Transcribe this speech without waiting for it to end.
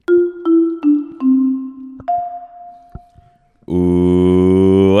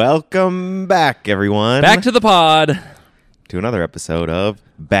Ooh, welcome back, everyone. Back to the pod. To another episode of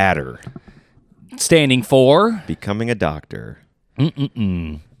Batter. Standing for Becoming a Doctor.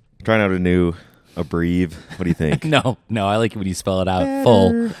 Trying out a breathe. What do you think? No, I like it when you spell it out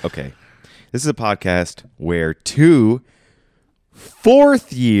full. Okay. This is a podcast where two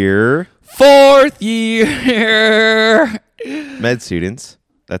fourth year med students,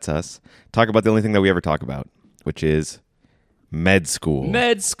 that's us, talk about the only thing that we ever talk about, which is med school.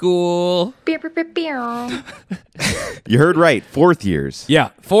 Med school. You heard right. Fourth years. Yeah.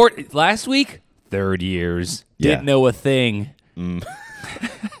 Last week, third years. Yeah. Didn't know a thing.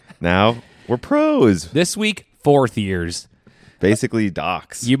 Now we're pros. This week, fourth years. Basically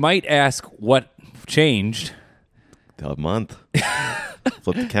docs. You might ask what changed. A month.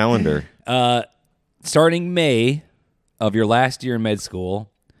 Flip the calendar. Starting May of your last year in med school,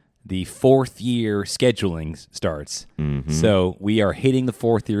 the fourth year scheduling starts. Mm-hmm. So we are hitting the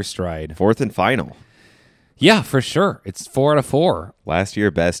fourth year stride. Fourth and final. Yeah, for sure. It's 4 out of 4. Last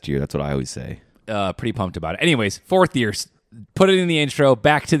year, best year. That's what I always say. Pretty pumped about it. Anyways, fourth year. Put it in the intro.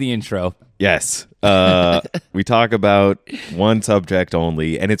 Back to the intro. Yes. We talk about one subject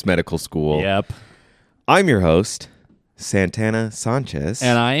only, and it's medical school. Yep. I'm your host, Santana Sanchez.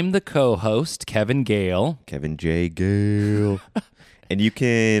 And I'm the co-host, Kevin Gale. Kevin J. Gale. And you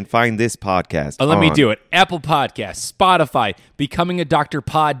can find this podcast Let me do it. Apple Podcasts, Spotify,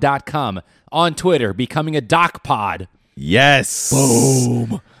 becomingadoctorpod.com. On Twitter, becomingadocpod. Yes.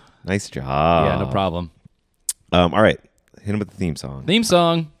 Boom. Nice job. Yeah, no problem. All right. Hit him with the theme song. Theme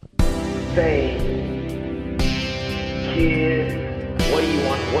song. Say, kid, what do you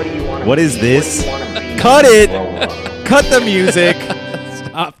want? What do you want? What is this? What do you wanna be Cut when you it. grow up? Cut the music.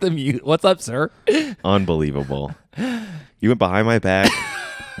 Stop the mute. What's up, sir? Unbelievable. You went behind my back,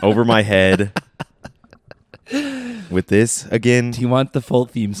 over my head. With this again. Do you want the full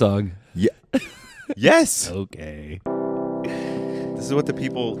theme song? Yeah. Yes. Okay. This is what the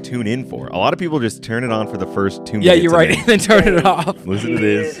people tune in for. A lot of people just turn it on for the first 2 minutes. Yeah, you're right. and And then turn it off. Listen to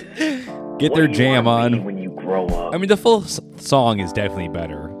this. Get What their do you jam wanna be on. when you grow up. I mean, the full song is definitely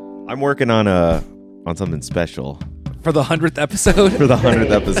better. I'm working on something special For the 100th episode? for the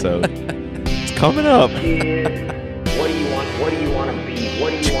 100th episode. It's coming up. Kid, what do you want? What do you want to be? What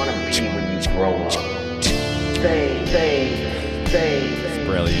do you want to be when you grow up? Say.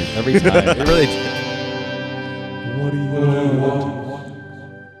 Brilliant. Every time. It really...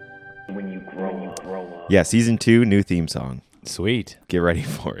 When you grow up. Yeah, season 2, new theme song. Sweet. Get ready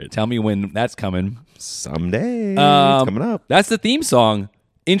for it. Tell me when that's coming. Someday. It's Um, coming up. That's the theme song.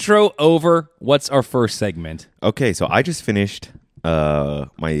 Intro over. What's our first segment? Okay, so I just finished my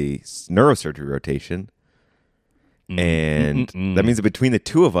neurosurgery rotation. And that means that between the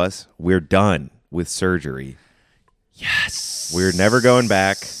two of us, we're done with surgery. Yes. We're never going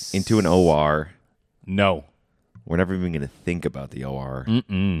back into an OR. No. We're never even going to think about the OR.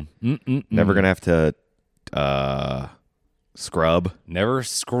 Never going to have to scrub. Never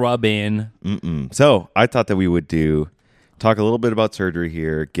scrub in. So I thought that we would talk a little bit about surgery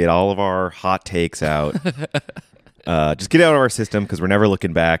here, get all of our hot takes out. Just get it out of our system because we're never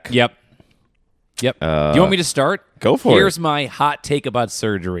looking back. Yep. Do you want me to start? Go for Here's it. my hot take about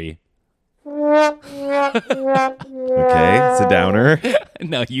surgery. Okay, it's a downer.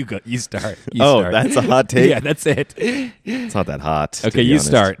 No, you go. You start. That's a hot take? Yeah, that's it. It's not that hot. to Okay, be you honest.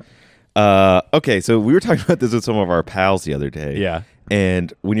 start. Okay, so we were talking about this with some of our pals the other day. Yeah.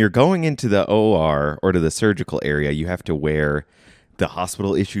 And when you're going into the OR or to the surgical area, you have to wear the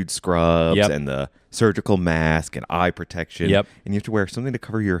hospital issued scrubs Yep. and the surgical mask and eye protection. Yep. And you have to wear something to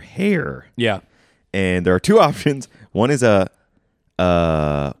cover your hair. Yeah. And there are two options. One is a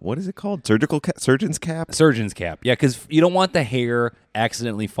what is it called? Surgeon's cap? Surgeon's cap. Yeah, because you don't want the hair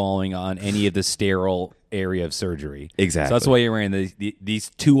accidentally falling on any of the sterile area of surgery. Exactly. So that's why you're wearing these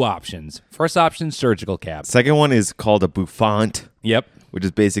two options. First option, surgical cap. Second one is called a bouffant, Yep. which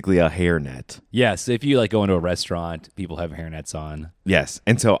is basically a hairnet. Yes. If you go into a restaurant, people have hairnets on. Yes.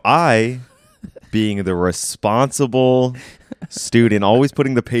 And so I, being the responsible student, always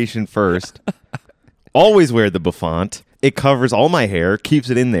putting the patient first, always wear the bouffant. It covers all my hair,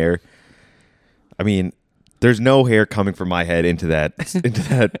 keeps it in there. I mean, there's no hair coming from my head into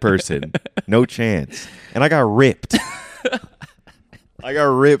that person. No chance. And I got ripped. I got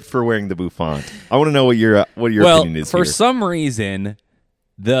ripped for wearing the bouffant. I want to know what your opinion is for here. some reason,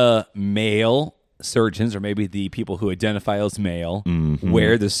 the male surgeons, or maybe the people who identify as male,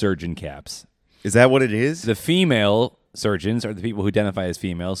 wear the surgeon caps. Is that what it is? The female surgeons, or the people who identify as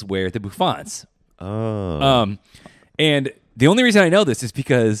females, wear the bouffants. Oh. And the only reason I know this is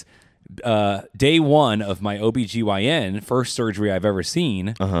because day one of my OBGYN, first surgery I've ever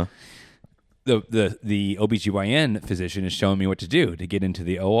seen, the OBGYN physician is showing me what to do to get into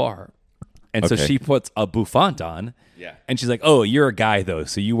the OR. And so Okay. she puts a bouffant on. Yeah. And she's like, oh, you're a guy, though,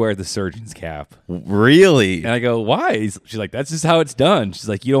 so you wear the surgeon's cap. Really? And I go, why? She's like, that's just how it's done. She's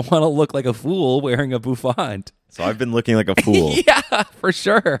like, you don't want to look like a fool wearing a bouffant. So I've been looking like a fool. Yeah, for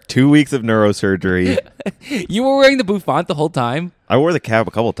sure. 2 weeks of neurosurgery. You were wearing the bouffant the whole time. I wore the cap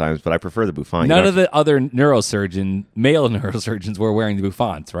a couple times, but I prefer the bouffant. None of the other male neurosurgeons were wearing the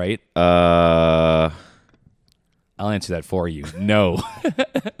bouffants, right? I'll answer that for you. No.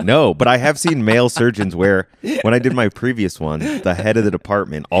 No, but I have seen male surgeons wear. When I did my previous one, the head of the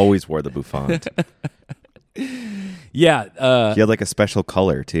department always wore the bouffant. Yeah. He had like a special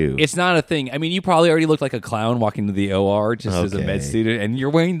color too. It's not a thing. I mean, you probably already look like a clown walking to the OR just as a Okay. med student, and you're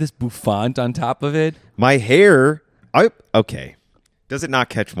wearing this bouffant on top of it. My hair. Okay. Does it not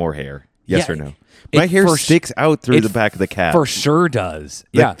catch more hair? Yes Yeah, or no? My hair for sticks out through it the back of the cap. For sure does.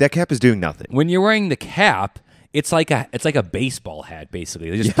 Like, Yeah. that cap is doing nothing. When you're wearing the cap, it's like a baseball hat, basically.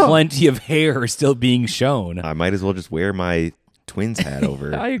 There's just Yeah. plenty of hair still being shown. I might as well just wear my twins hat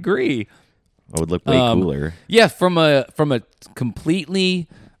over. I agree. I would look way cooler. Yeah, from a completely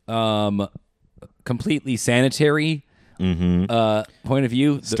sanitary point of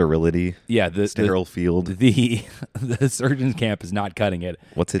view, Sterility. the Sterile field. the surgeon's camp is not cutting it.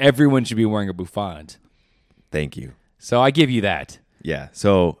 What's it? Everyone should be wearing a bouffant. Thank you. So I give you that. Yeah.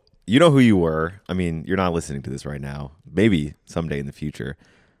 So you know who you were. I mean, you're not listening to this right now. Maybe someday in the future.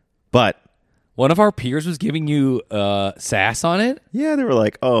 But One of our peers was giving you sass on it. yeah, they were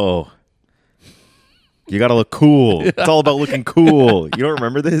like, oh, you got to look cool. It's all about looking cool. You don't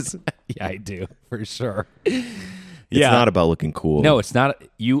remember this? Yeah, I do for sure. It's Yeah. not about looking cool. No, it's not.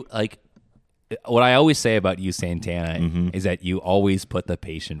 You like what I always say about you, Santana, is that you always put the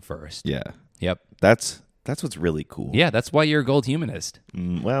patient first. Yeah. Yep. That's what's really cool. Yeah, that's why you're a gold humanist.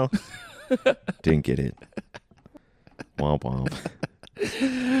 Well, didn't get it. Womp womp.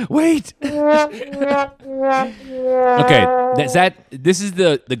 Wait. Okay, this is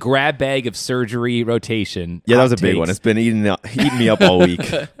the grab bag of surgery rotation. Yeah, that was a hot big one. takes. It's been eating me up all week.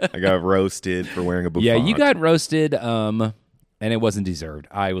 I got roasted for wearing a bouffant. Yeah, you got roasted, and it wasn't deserved.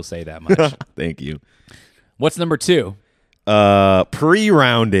 I will say that much. Thank you. What's number 2?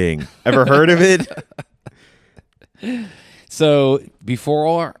 Pre-rounding. Ever heard of it? So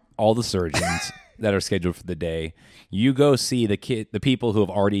before all the surgeons that are scheduled for the day, you go see the people who have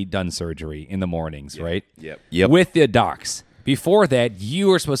already done surgery in the mornings, right? Yep. With the docs. Before that,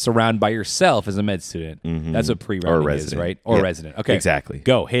 you are supposed to round by yourself as a med student. That's what pre-rounding Or is, resident. right? Or Yep. resident. Okay, Exactly.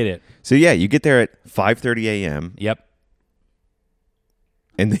 Go hit it. So yeah, you get there at 5:30 a.m. Yep.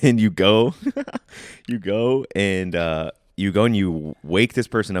 and then you go, and you wake this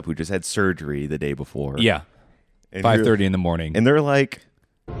person up who just had surgery the day before. Yeah. And you're- 5:30 in the morning. and they're like,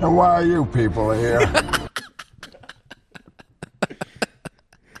 And why are you people here?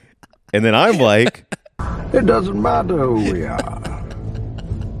 and then I'm like, It doesn't matter who we are.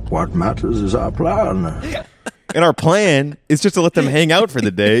 What matters is our plan. and our plan is just to let them hang out for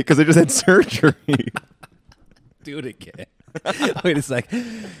the day because they just had surgery. Do it again. Wait a sec.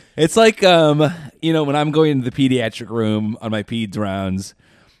 It's like when I'm going into the pediatric room on my peds rounds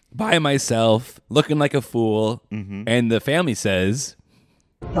by myself, looking like a fool, and the family says,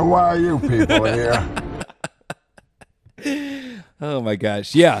 And why are you people here? oh my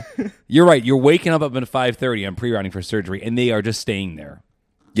gosh. Yeah. You're right. You're waking up at 5:30. I'm pre-rounding for surgery, and they are just staying there.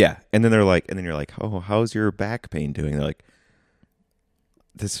 Yeah, and then you're like, oh, how's your back pain doing? They're like,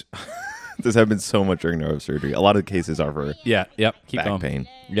 this happens so much during neurosurgery. A lot of the cases are for Yeah. Yep. Keep back going. pain.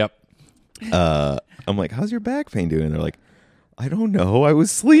 Yep. I'm like, how's your back pain doing? They're like, I don't know. I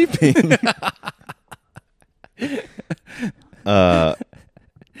was sleeping.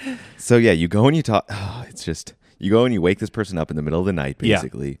 So yeah, you go and you talk. Oh, it's just you go and you wake this person up in the middle of the night,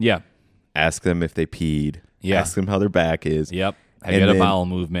 basically. Yeah. Ask them if they peed. Yeah. Ask them how their back is. Yep. Have And you had a then- bowel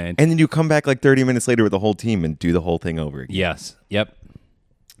movement? And then you come back like 30 minutes later with the whole team and do the whole thing over again. Yes. Yep.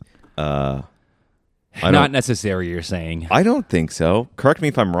 I Not don't- necessary, you're saying. I don't think so. Correct me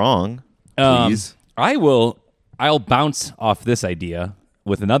if I'm wrong, please. I'll bounce off this idea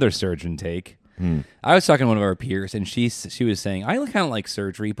with another surgeon take. I was talking to one of our peers, and she was saying, I kind of like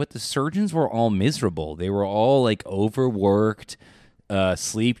surgery, but the surgeons were all miserable. They were all like overworked,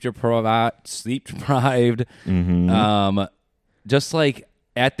 sleep deprived, just like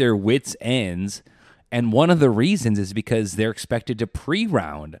at their wits' ends. And one of the reasons is because they're expected to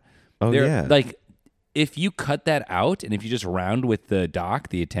pre-round. Oh, They're, yeah. Like, if you cut that out and if you just round with the doc,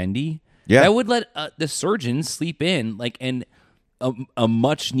 the attendee, Yeah. that would let the surgeon sleep in. Like, and a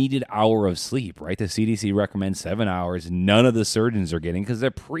much needed hour of sleep, right? The CDC recommends 7 hours. None of the surgeons are getting because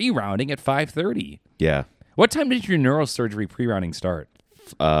they're pre-rounding at 5:30. Yeah. What time did your neurosurgery pre-rounding start?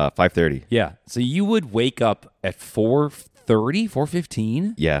 5:30. Yeah. So you would wake up at 4:30,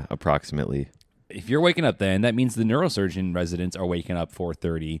 4:15? Yeah, approximately. If you're waking up then, that means the neurosurgeon residents are waking up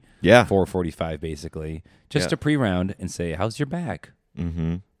 4:30, Yeah. 4:45 basically, just Yeah. to pre-round and say, how's your back?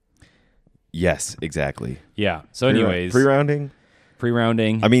 Yes, exactly. Yeah. So anyways, Pre-rounding?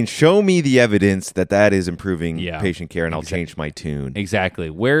 pre-rounding. I mean, show me the evidence that is improving Yeah. patient care, and I'll change my tune. Exactly.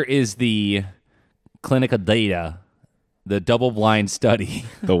 Where is the clinical data, the double-blind study?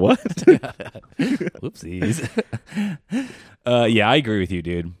 The what? Whoopsies. Yeah, I agree with you,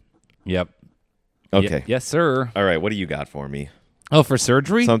 dude. Yep. Okay. Yes, sir. All right. What do you got for me? Oh, for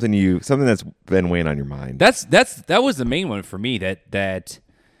surgery? Something that's been weighing on your mind. That was the main one for me. That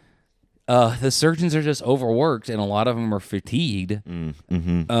the surgeons are just overworked, and a lot of them are fatigued. I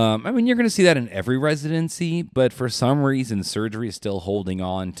mean, you're going to see that in every residency, but for some reason, surgery is still holding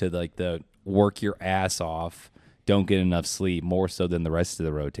on to like the work your ass off, don't get enough sleep, more so than the rest of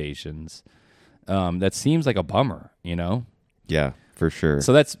the rotations. That seems like a bummer, you know. Yeah, for sure.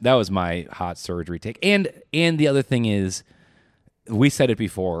 So that was my hot surgery take. And the other thing is, we said it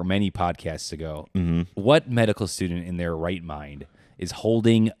before many podcasts ago. What medical student in their right mind is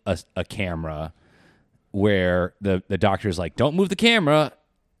holding a camera where the doctor's like, don't move the camera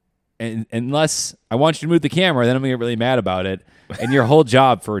unless I want you to move the camera, then I'm going to get really mad about it. And your whole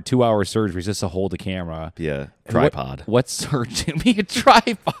job for a 2-hour surgery is just to hold the camera. Yeah, And tripod. What surgeon? Be a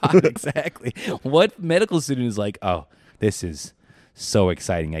tripod, exactly. What medical student is like, oh, this is so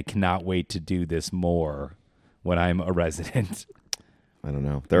exciting. I cannot wait to do this more when I'm a resident. I don't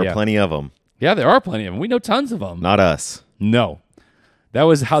know. There Yeah. are plenty of them. Yeah, there are plenty of them. We know tons of them. Not us. No. That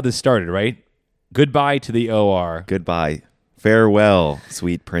was how this started, right? Goodbye to the OR. Goodbye. Farewell,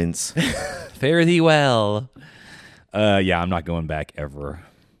 sweet prince. Fare thee well. Yeah, I'm not going back ever.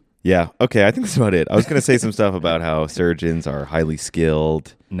 Yeah. Okay. I think that's about it. I was going to say some stuff about how surgeons are highly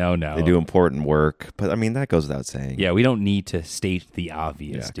skilled. No. They do important work, but I mean that goes without saying. Yeah, we don't need to state the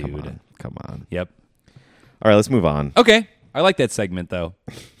obvious, Yeah, dude. Come on. Yep. All right. Let's move on. Okay. I like that segment, though.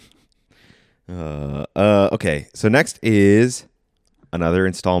 Okay. So next is another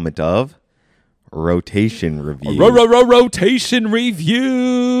installment of Rotation Review. Rotation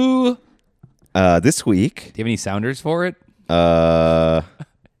review. This week, Do you have any sounders for it? uh,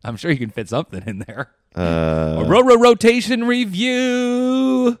 I'm sure you can fit something in there. Rotation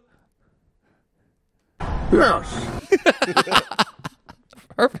review. Yes.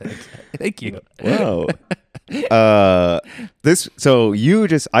 Perfect. Thank you. Whoa. I finished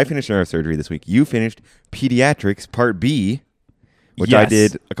neurosurgery this week. You finished pediatrics part B, which I Yes.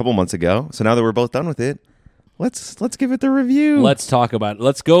 did a couple months ago. So now that we're both done with it, let's give it the review. Let's talk about it.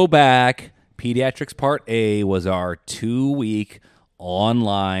 Let's go back. Pediatrics Part A was our 2-week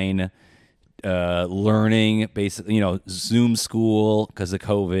online learning, basically, Zoom school because of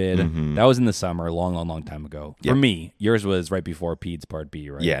COVID. That was in the summer, long time ago. For me, yours was right before Peds Part B,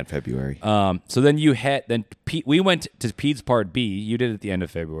 right? Yeah, in February. So then we went to Peds Part B. You did it at the end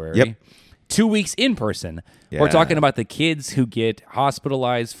of February. Yep. 2 weeks in person. Yeah. We're talking about the kids who get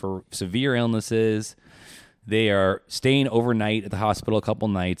hospitalized for severe illnesses. They are staying overnight at the hospital a couple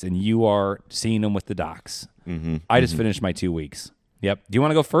nights, and you are seeing them with the docs. I just finished my 2 weeks. Yep. Do you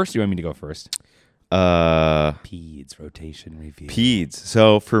want to go first? Or do you want me to go first? Peds rotation review. Peds.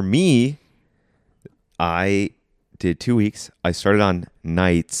 So for me, I did 2 weeks. I started on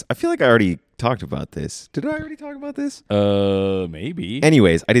nights. I feel like I already talked about this. Did I already talk about this? Maybe.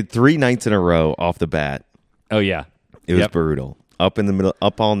 Anyways, I did 3 nights in a row off the bat. Oh yeah. It was brutal. Up in the middle,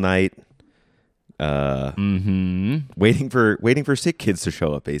 up all night. Waiting for sick kids to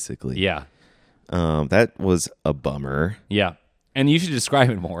show up, basically. Yeah. That was a bummer. Yeah. And you should describe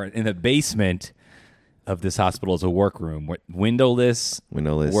it more. In the basement of this hospital is a workroom, windowless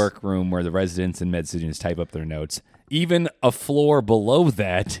workroom where the residents and med students type up their notes. Even a floor below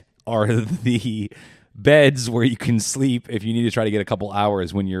that are the beds where you can sleep if you need to try to get a couple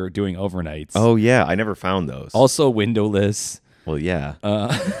hours when you're doing overnights. Oh yeah, I never found those. Also windowless. Well, yeah.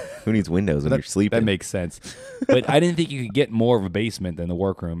 Who needs windows when you're sleeping? That makes sense. But I didn't think you could get more of a basement than the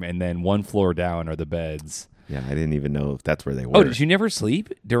workroom, and then one floor down are the beds. Yeah, I didn't even know if that's where they were. Oh, did you never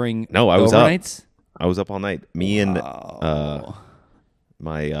sleep during No, I was up. overnights? I was up all night. Me and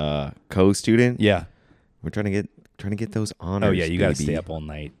my co-student. Yeah. We're trying to get those honors. Oh yeah, you got to baby. stay up all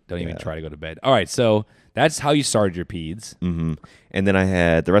night. Don't even try to go to bed. All right, so that's how you started your peds. And then I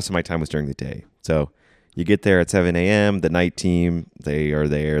had the rest of my time was during the day. So you get there at 7 a.m. The night team, they are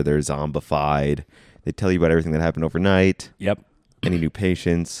there. They're zombified. They tell you about everything that happened overnight. Yep. any new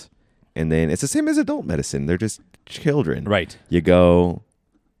patients, and then it's the same as adult medicine. They're just children. Right. You go,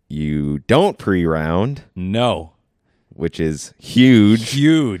 you don't pre-round, No. which is huge.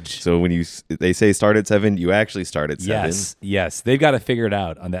 Huge. So when they say start at 7, you actually start at 7. Yes. They've got to figure it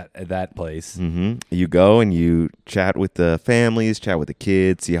out on that place. Mm-hmm. You go and you chat with the families, chat with the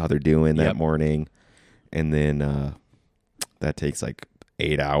kids, see how they're doing that Yep. morning, and then that takes like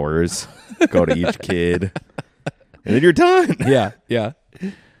 8 hours. Go to each kid, and then you're done. Yeah.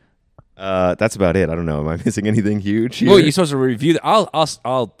 That's about it. I don't know. Am I missing anything huge here? Well, you're supposed to review. I'll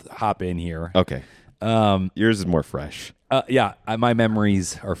hop in here. Okay. Yours is more fresh. My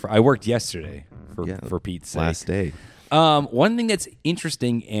memories are. I worked yesterday for Pete's sake. Last day. One thing that's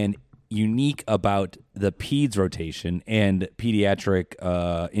interesting and unique about the peds rotation and pediatric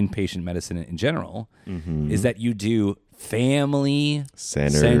inpatient medicine in general is that you do family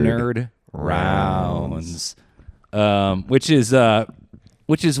centered rounds, which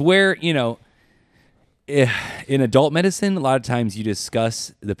is where, in adult medicine, a lot of times you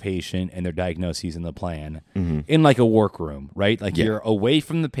discuss the patient and their diagnoses and the plan in like a workroom, right? Like you're away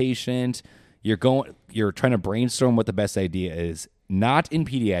from the patient, you're trying to brainstorm what the best idea is. Not in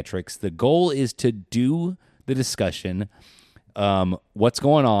pediatrics. The goal is to do the discussion, what's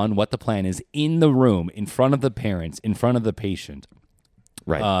going on, what the plan is in the room, in front of the parents, in front of the patient.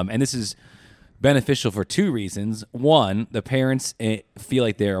 Right. And this is beneficial for two reasons. One, the parents feel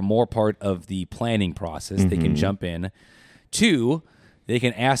like they're more part of the planning process. They can jump in. Two, they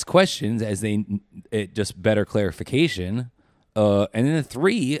can ask questions as just better clarification. And then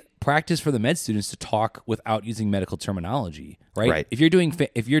three, practice for the med students to talk without using medical terminology. Right. If you're doing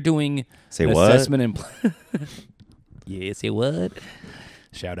Say an what? assessment and yeah, say what?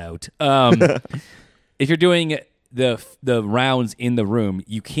 Shout out. If you're doing the rounds in the room,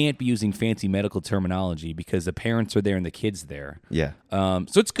 you can't be using fancy medical terminology because the parents are there and the kids there. Yeah.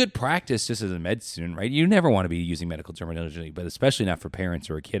 So it's good practice just as a med student, right? You never want to be using medical terminology, but especially not for parents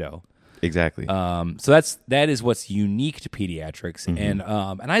or a kiddo. Exactly. So that is what's unique to pediatrics, and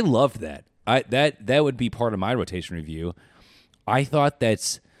I love that. That would be part of my rotation review. I thought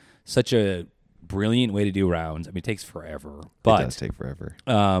that's such a brilliant way to do rounds. I mean, it takes forever, but it does take forever.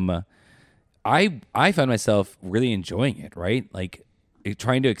 I found myself really enjoying it, right? Like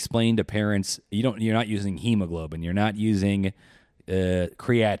trying to explain to parents, you're not using hemoglobin, you're not using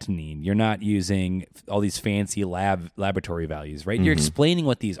creatinine, you're not using all these fancy laboratory values, right? You're explaining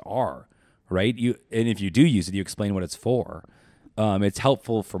what these are, right? And if you do use it, you explain what it's for. It's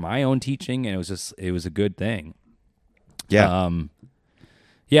helpful for my own teaching, and it was a good thing. Yeah.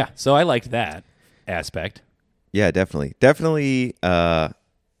 So I liked that aspect. Yeah, definitely. That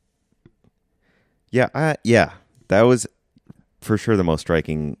was for sure the most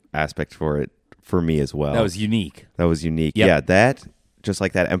striking aspect for me as well. That was unique. Yep. Yep. Yeah, that just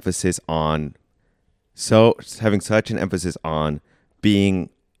like that emphasis on having such an emphasis on being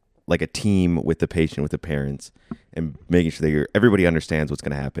like a team with the patient, with the parents, and making sure that everybody understands what's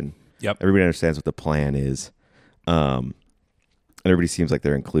going to happen. Yep. Everybody understands what the plan is. And everybody seems like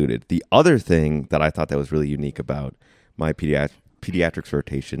they're included. The other thing that I thought that was really unique about my pediatrics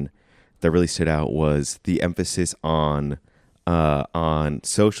rotation that really stood out was the emphasis on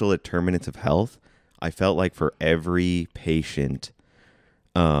social determinants of health. I felt like for every patient,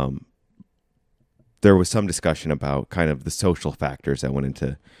 there was some discussion about kind of the social factors that went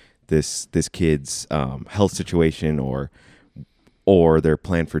into this kid's health situation or their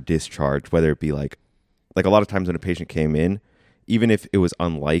plan for discharge, whether it be like a lot of times when a patient came in, even if it was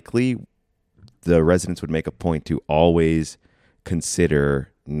unlikely, the residents would make a point to always consider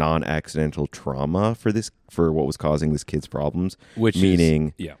non-accidental trauma for what was causing this kid's problems,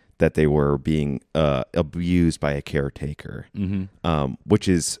 meaning that they were being abused by a caretaker, which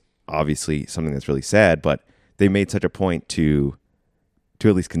is obviously something that's really sad, but they made such a point to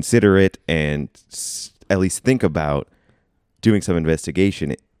at least consider it and at least think about doing some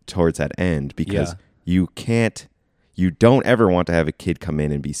investigation towards that end, because you don't ever want to have a kid come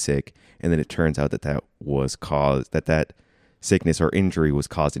in and be sick, and then it turns out that sickness or injury was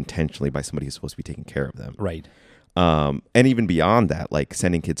caused intentionally by somebody who's supposed to be taking care of them. Right. And even beyond that, like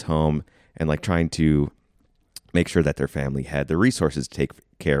sending kids home and like trying to make sure that their family had the resources to take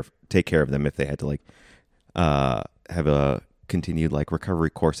care of them if they had to like have a continued like recovery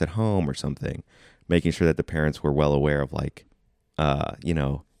course at home or something, making sure that the parents were well aware of like,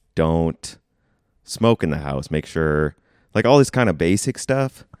 don't smoke in the house, make sure like all this kind of basic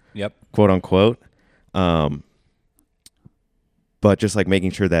stuff, quote unquote. But just like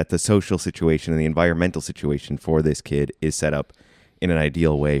making sure that the social situation and the environmental situation for this kid is set up in an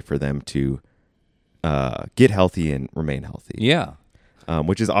ideal way for them to get healthy and remain healthy. Yeah.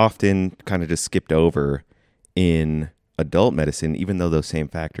 Which is often kind of just skipped over in adult medicine, even though those same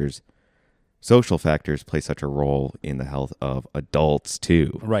factors, social factors, play such a role in the health of adults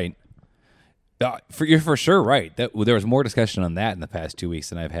too. Right. You're for sure right. There was more discussion on that in the past 2 weeks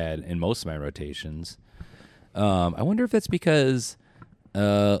than I've had in most of my rotations. I wonder if that's because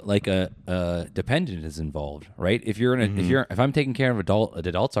like a dependent is involved, right? If you're in a, if I'm taking care of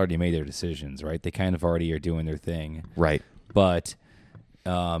adults already made their decisions, right? They kind of already are doing their thing, Right. But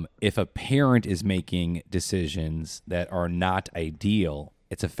if a parent is making decisions that are not ideal,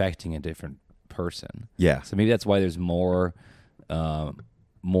 it's affecting a different person. Yeah. So maybe that's why there's more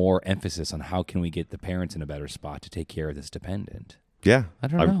emphasis on how can we get the parents in a better spot to take care of this dependent. Yeah. I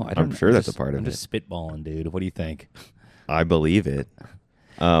don't know. I'm sure that's a part of I'm it. just spitballing, dude. What do you think? I believe it.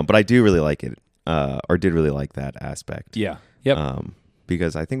 But I do really like it, or did really like that aspect. Yeah. Yep.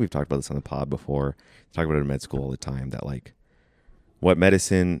 Because I think we've talked about this on the pod before. Talk about it in med school all the time, that like what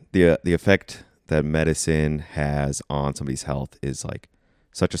medicine, the effect that medicine has on somebody's health is like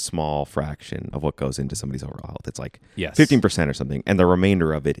such a small fraction of what goes into somebody's overall health. It's like Yes. 15% or something. And the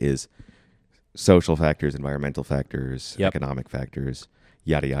remainder of it is social factors, environmental factors, Yep. economic factors,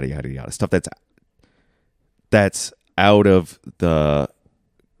 yada, yada, yada, yada. Stuff that's out of the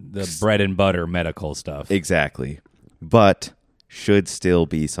bread and butter medical stuff. exactly, but should still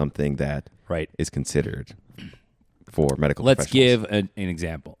be something that Right. is considered for medical Let's professionals. give an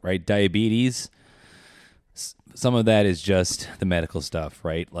example, right? Diabetes, some of that is just the medical stuff,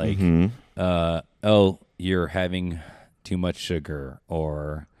 right? Like, oh, you're having too much sugar,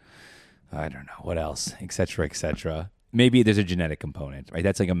 or I don't know, what else, et cetera, et cetera. Maybe there's a genetic component, right?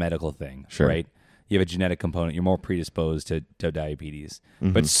 That's like a medical thing, Sure. right? You have a genetic component, you're more predisposed to diabetes.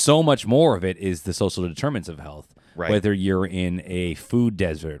 But so much more of it is the social determinants of health. Right. Whether you're in a food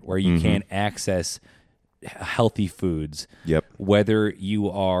desert where you can't access healthy foods, Yep. whether you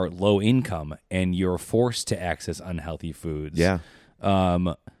are low income and you're forced to access unhealthy foods, Yeah.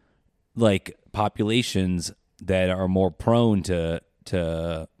 like populations that are more prone to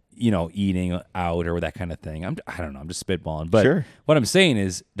eating out or that kind of thing. I don't know. I'm just spitballing. But Sure. what I'm saying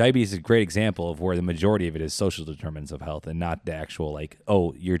is diabetes is a great example of where the majority of it is social determinants of health and not the actual like,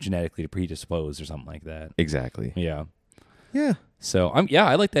 oh, you're genetically predisposed or something like that. Exactly. Yeah. Yeah. So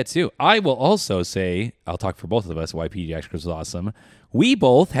I like that too. I will also say, I'll talk for both of us why pediatrics was awesome. We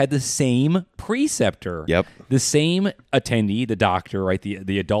both had the same preceptor. Yep. The same attendee, the doctor, right?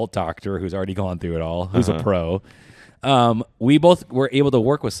 The adult doctor who's already gone through it all, who's a pro. We both were able to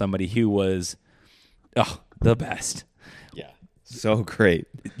work with somebody who was the best. Yeah. So great.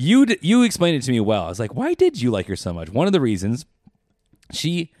 You explained it to me well. I was like, why did you like her so much? One of the reasons,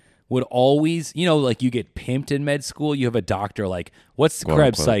 she would always, like you get pimped in med school. You have a doctor like, what's the Quote,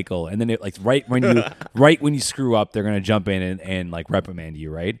 Krebs unquote. cycle? And then it like right when you screw up, they're gonna jump in and like reprimand you,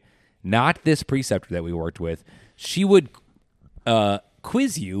 right? Not this preceptor that we worked with. She would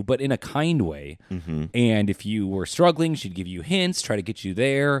quiz you, but in a kind way. And if you were struggling, she'd give you hints, try to get you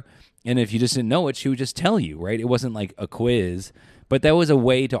there. And if you just didn't know it, she would just tell you, right? It wasn't like a quiz, but that was a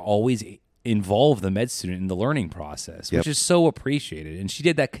way to always involve the med student in the learning process, Yep. which is so appreciated. And she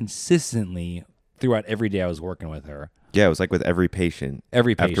did that consistently throughout every day I was working with her. Yeah, it was like with every patient.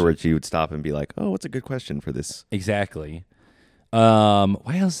 Every patient. Afterwards, you would stop and be like, "Oh, what's a good question for this?" Exactly.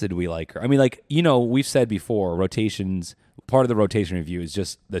 Why else did we like her? I mean, like, we've said before, rotations, part of the rotation review is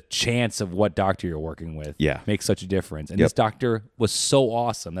just the chance of what doctor you're working with. Yeah. Makes such a difference. And Yep. this doctor was so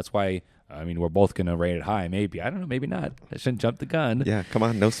awesome. That's why, we're both going to rate it high. Maybe. I don't know. Maybe not. I shouldn't jump the gun. Yeah, come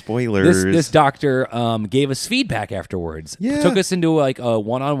on, no spoilers. This doctor gave us feedback afterwards. Yeah. Took us into like a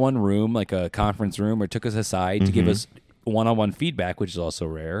one-on-one room, like a conference room, or took us aside to give us one-on-one feedback, which is also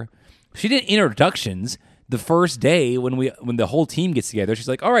rare. She did introductions the first day when the whole team gets together. She's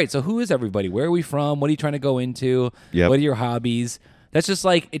like, "All right, so who is everybody? Where are we from? What are you trying to go into? Yep. What are your hobbies?" That's just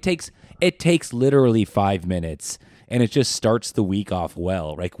like it takes literally 5 minutes. And it just starts the week off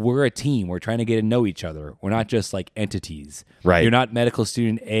well. Like, we're a team. We're trying to get to know each other. We're not just like entities. Right. You're not medical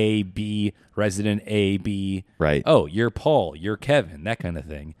student A, B, resident A, B. Right. Oh, you're Paul. You're Kevin. That kind of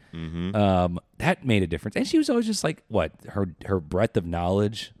thing. That made a difference. And she was always just like, what? Her breadth of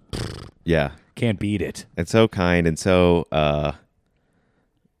knowledge, Yeah, can't beat it. and so kind and so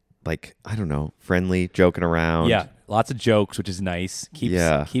like, I don't know, friendly, joking around. Yeah. Lots of jokes, which is nice.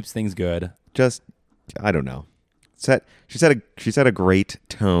 Keeps things good. Just, I don't know. She set a great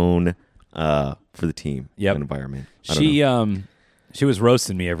tone for the team Yep. and environment. I don't know. She was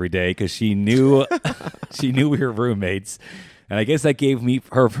roasting me every day because she knew we were roommates, and I guess that gave me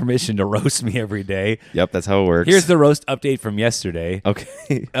her permission to roast me every day. Yep, that's how it works. Here's the roast update from yesterday.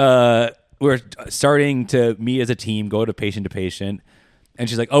 okay. we're starting to meet as a team, go to patient, and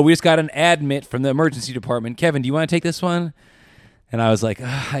she's like, "Oh, we just got an admit from the emergency department. Kevin, do you want to take this one?" And I was like,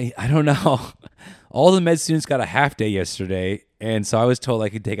 I don't know. All the med students got a half day yesterday, and so I was told I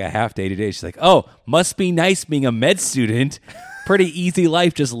could take a half day today. She's like, "Oh, must be nice being a med student. Pretty easy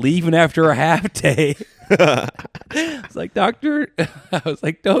life, just leaving after a half day." I was like, "Doctor," I was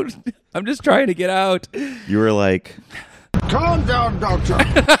like, "Don't. I'm just trying to get out." You were like, Calm down, doctor.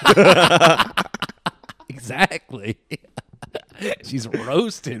 Exactly. She's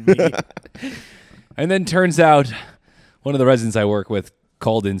roasting me. And then turns out one of the residents I work with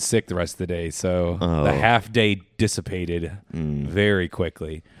called in sick the rest of the day, so the half day dissipated very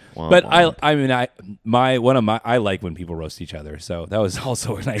quickly. But wah. I like when people roast each other, so that was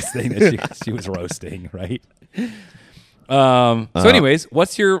also a nice thing that she was roasting, right? So anyways,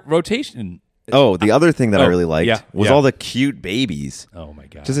 what's your rotation? oh, the other thing that I really liked was yeah. all the cute babies. Oh my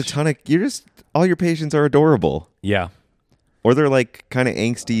gosh. Just a ton of, all your patients are adorable. Yeah. Or they're like kind of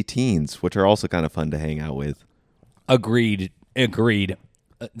angsty teens, which are also kind of fun to hang out with. Agreed. And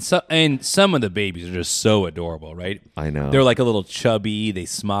some of the babies are just so adorable, right? I know. They're like a little chubby. They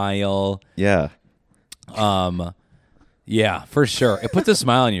smile. Yeah, Yeah, for sure. It puts a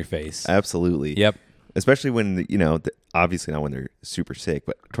smile on your face. absolutely. Yep. Especially when, obviously not when they're super sick,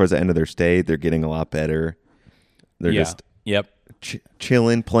 but towards the end of their stay, they're getting a lot better. They're just Yep.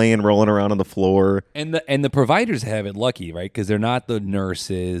 chilling, playing, rolling around on the floor. And the providers have it lucky, right? Because they're not the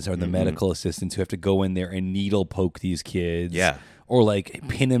nurses or the medical assistants who have to go in there and needle poke these kids. Yeah. Or like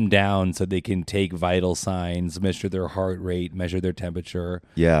pin them down so they can take vital signs, measure their heart rate, measure their temperature.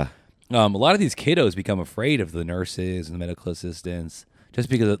 Yeah. A lot of these kiddos become afraid of the nurses and the medical assistants just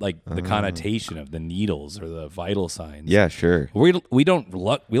because of like the connotation of the needles or the vital signs. Yeah, sure. We luckily we don't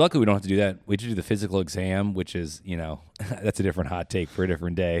have to do that. We have to do the physical exam, which is, that's a different hot take for a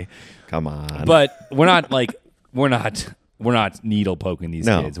different day. Come on. But we're not needle poking these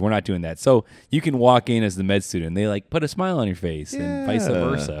No. kids. We're not doing that. So you can walk in as the med student and they like put a smile on your face and vice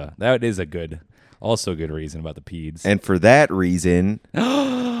versa. That is also a good reason about the peds. And for that reason,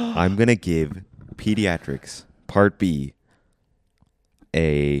 I'm going to give Pediatrics Part B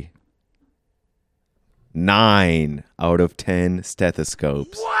a 9 out of 10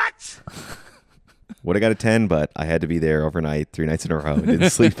 stethoscopes. What? Would have got a 10, but I had to be there overnight, 3 nights in a row. Didn't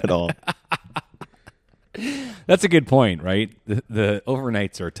sleep at all. That's a good point, right? The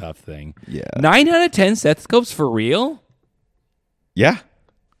overnights are a tough thing. Yeah. 9 out of 10 stethoscopes for real? Yeah.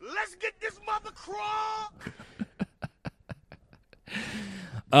 Let's get this mother crawl.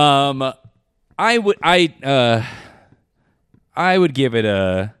 I would give it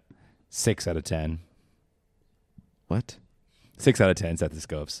a 6 out of 10. What? 6 out of 10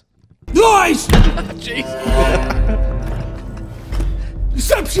 stethoscopes. Nice.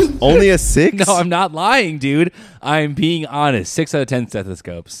 Only a 6? No, I'm not lying, dude. I'm being honest. 6 out of 10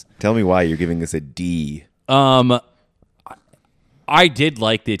 stethoscopes. Tell me why you're giving this a D. I did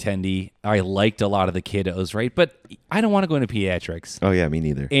like the attendee. I liked a lot of the kiddos, right? But I don't want to go into pediatrics. Oh, yeah, me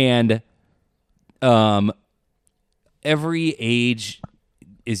neither. And every age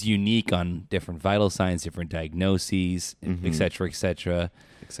is unique on different vital signs, different diagnoses, et cetera, et cetera.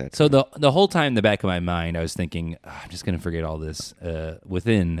 So the whole time in the back of my mind, I was thinking, I'm just going to forget all this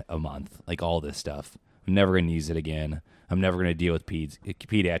within a month, like all this stuff. I'm never going to use it again. I'm never going to deal with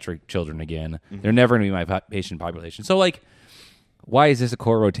pediatric children again. They're never going to be my patient population. So, like, why is this a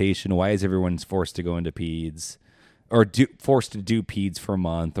core rotation? Why is everyone forced to go into peds or forced to do peds for a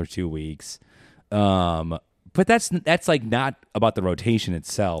month or 2 weeks? But that's like not about the rotation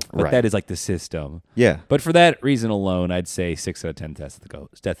itself, but Right. that is like the system. Yeah. But for that reason alone, I'd say 6 out of 10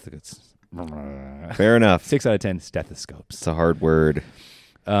 stethoscopes. Fair enough. 6 out of 10 stethoscopes. It's a hard word.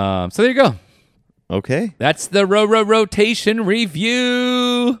 So there you go. Okay. That's the rotation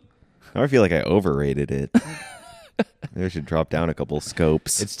review. Now I feel like I overrated it. Maybe I should drop down a couple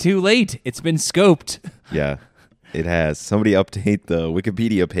scopes. It's too late. It's been scoped. Yeah, it has. Somebody update the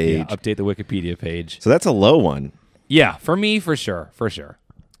Wikipedia page. Yeah, update the Wikipedia page. So that's a low one. Yeah, for me, for sure.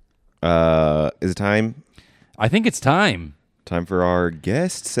 Is it time? I think it's time. Time for our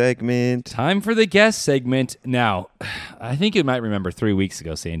guest segment. Time for the guest segment. Now, I think you might remember 3 weeks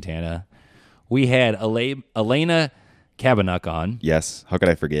ago, Santana, we had Elena Kabanuk on. Yes. How could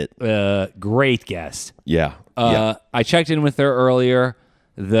I forget? Great guest. Yeah. Yeah. I checked in with her earlier.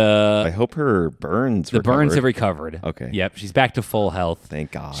 I hope her burns The burns have recovered. Okay. Yep, she's back to full health.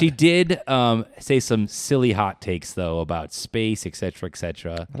 Thank God. She did say some silly hot takes though about space, etc.,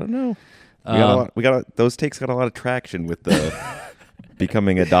 etc. I don't know. We got those takes got a lot of traction with the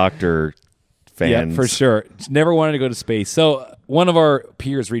becoming a doctor fans. Yeah, for sure. Never wanted to go to space. So one of our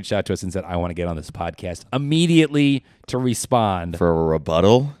peers reached out to us and said, I want to get on this podcast immediately to respond. For a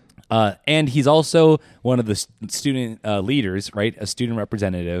rebuttal? And he's also one of the student leaders, right? A student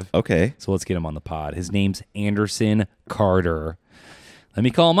representative. Okay. So let's get him on the pod. His name's Anderson Carter. Let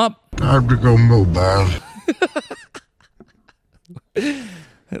me call him up. Time to go mobile.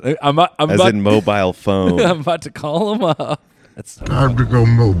 I'm As about, in mobile phone. I'm about to call him up. Time to go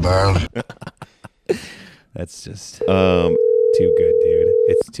mobile. That's just too good, dude.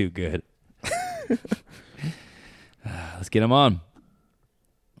 It's too good. Let's get him on.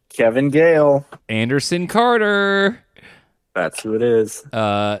 Kevin Gale. Anderson Carter. That's who it is.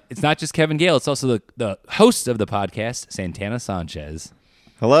 It's not just Kevin Gale. It's also the host of the podcast, Santana Sanchez.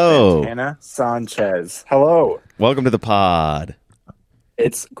 Hello. Anna Sanchez. Hello. Welcome to the pod.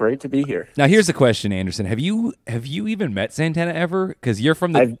 It's great to be here. Now, here's the question, Anderson. Have you even met Santana ever? Because you're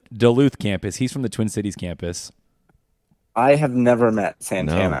from the Duluth campus. He's from the Twin Cities campus. I have never met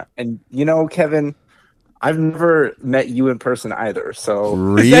Santana. And, Kevin, I've never met you in person either. So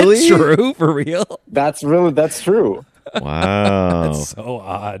Really? Is that true? For real? that's true. Wow. That's so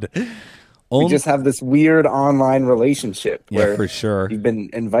odd. We just have this weird online relationship Yeah, where for sure. you've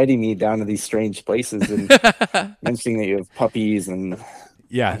been inviting me down to these strange places and mentioning that you have puppies and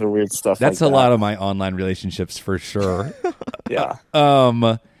Yeah. other weird stuff That's like a that. lot of my online relationships for sure. Yeah.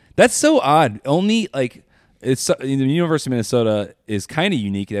 That's so odd. Only like it's the University of Minnesota is kind of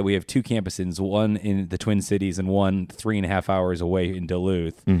unique that we have two campuses, one in the Twin Cities and one 3.5 hours away in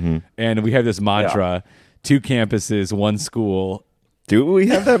Duluth. Mm-hmm. And we have this mantra: 2 campuses, 1 school. Do we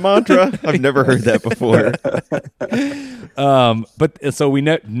have that mantra? I've never heard that before. But so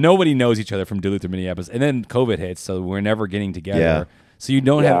nobody knows each other from Duluth or Minneapolis, and then COVID hits, so we're never getting together. Yeah. So you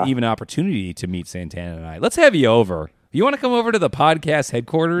don't have Yeah. even an opportunity to meet Santana and I. Let's have you over. You want to come over to the podcast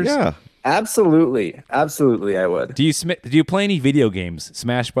headquarters? Yeah. Absolutely. Absolutely, I would. Do you play any video games?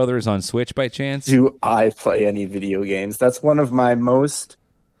 Smash Brothers on Switch by chance? Do I play any video games? That's one of my most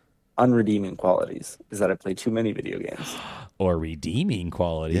unredeeming qualities, is that I play too many video games. Or redeeming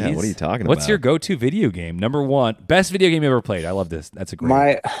qualities? Yeah, what are you talking What's about? your go-to video game? Number 1, best video game you ever played. I love this. That's a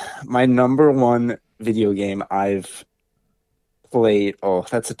great. My number one video game I've played,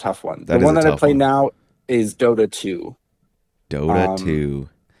 that's a tough one. That the is one a that I tough play one. now is Dota 2. Dota 2.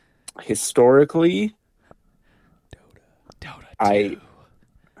 Historically, Dota 2.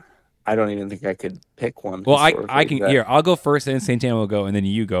 I don't even think I could pick one. Well, I historically can. that- Here, I'll go first, and then Santana will go, and then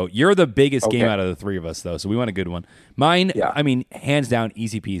you go. You're the biggest game Okay. out of the 3 of us, though, so we want a good one. Mine, Yeah. I mean, hands down,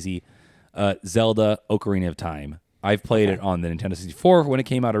 easy peasy. Zelda: Ocarina of Time. I've played it on the Nintendo 64 when it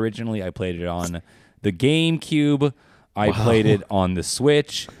came out originally. I played it on the GameCube. I played it on the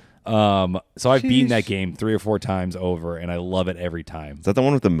Switch. So I've beaten that game 3 or 4 times over, and I love it every time. Is that the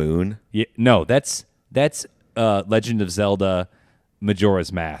one with the moon? Yeah, no, that's Legend of Zelda: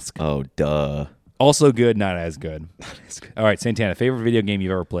 Majora's Mask. Oh, duh. Also good, not as good. All right, Santana, favorite video game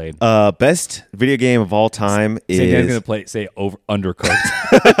you've ever played? Best video game of all time Santana's is gonna say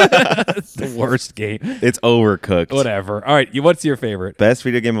Undercooked. It's the worst game. it's Overcooked. Whatever. All right, what's your favorite? Best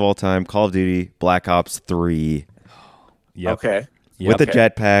video game of all time, Call of Duty, Black Ops 3, Yep. Okay. Yep. with the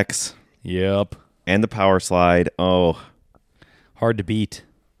jetpacks Yep. and the power slide. Oh, Hard to beat.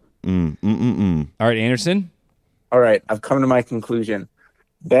 All right, Anderson. All right, I've come to my conclusion.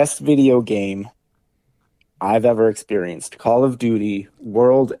 Best video game I've ever experienced: Call of Duty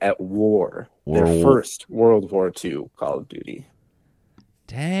World at War. Their first World War II Call of Duty.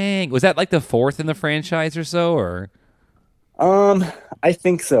 Dang, was that like the 4th in the franchise or so, or? I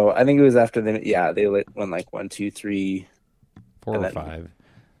think so. I think it was after them. Yeah, they went like 1, 2, 3, 4 And or then- 5?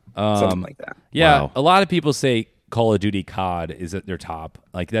 something like that. Yeah, Wow. a lot of people say Call of Duty COD is at their top.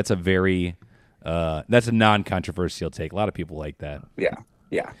 Like that's a very that's a non-controversial take. A lot of people like that. Yeah,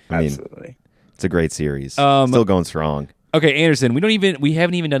 I mean- absolutely. it's a great series. Still going strong. Okay, Anderson, we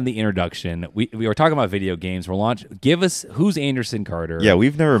haven't even done the introduction. We were talking about video games. Give us who's Anderson Carter. Yeah,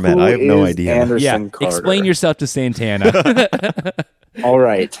 we've never met. Who I have no is idea. Anderson Yeah, Carter? explain yourself to Santana. All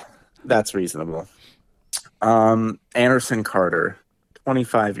right, that's reasonable. Anderson Carter,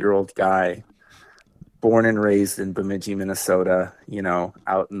 25-year-old guy, born and raised in Bemidji, Minnesota.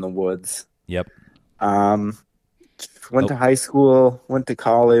 Out in the woods. Yep. Went to high school, went to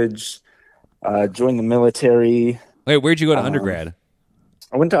college, joined the military. Wait, where'd you go to undergrad?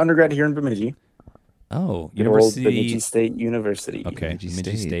 I went to undergrad here in Bemidji. Oh, The old Bemidji University. State University. Okay, Bemidji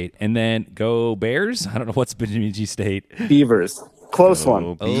Bemidji State. State. And then go Bears? I don't know what's Bemidji State. Beavers. Close Oh,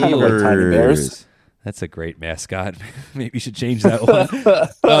 one. Kind of like Tiny Bears. That's a great mascot. Maybe you should change that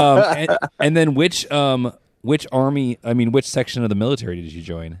one. And then which section of the military did you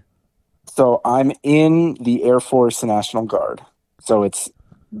join? So I'm in the Air Force National Guard. So it's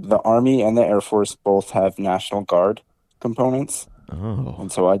the Army and the Air Force both have National Guard components. Oh.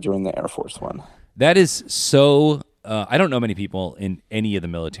 And so I joined the Air Force one. That is so. I don't know many people in any of the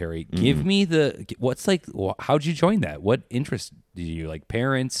military. Give me how'd you join that? What interest did you like?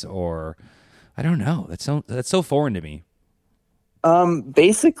 Parents or I don't know. That's so foreign to me.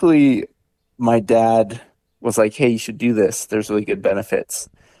 Basically, my dad was like, "Hey, you should do this. There's really good benefits."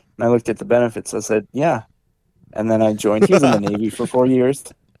 And I looked at the benefits. I said, "Yeah." And then I joined. He was in the Navy for 4 years.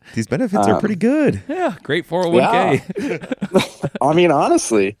 These benefits are pretty good. Yeah, great 401k. I mean,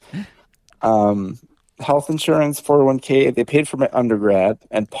 honestly, health insurance, 401k. They paid for my undergrad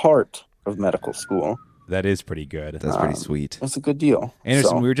and part of medical school. That is pretty good. That's pretty sweet. It's a good deal.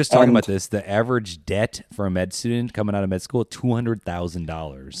 Anderson, So- we were just talking and- about this. The average debt for a med student coming out of med school,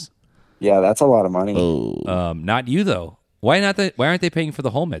 $200,000. Yeah, that's a lot of money. Oh. Not you though. Why aren't they paying for the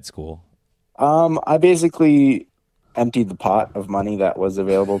whole med school? I basically emptied the pot of money that was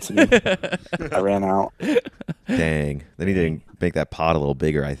available to me. I ran out. Dang. They need to make that pot a little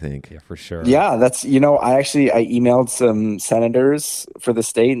bigger, I think. Yeah, for sure. Yeah, that's I emailed some senators for the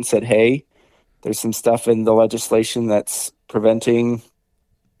state and said, "Hey, there's some stuff in the legislation that's preventing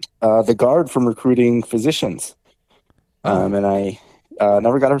the Guard from recruiting physicians." And I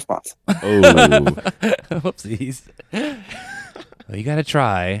never got a response. Oh. Whoopsies. Well, you got to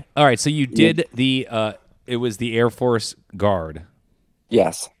try. All right, so you did it was the Air Force Guard.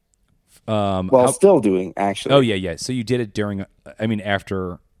 Yes. Well, Still doing, actually. Oh yeah. So you did it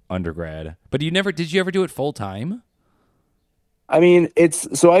after undergrad. But did you ever do it full time? I mean,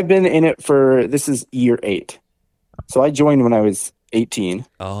 I've been in it this is year 8. So I joined when I was 18,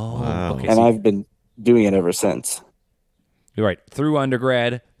 Oh, Wow. okay. and So I've been doing it ever since. you're right. Through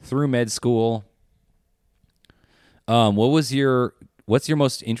undergrad, through med school. What's your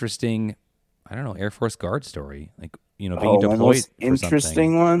most interesting, I don't know, Air Force Guard story? Like, being My deployed most for interesting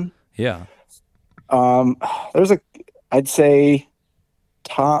something. one. Yeah. There's I'd say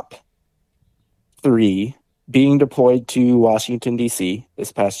top 3 being deployed to Washington, D.C.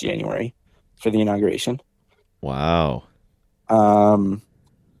 this past January for the inauguration. Wow. Yeah,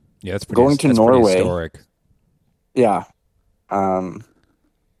 that's pretty, Going to that's pretty Norway. historic. Yeah.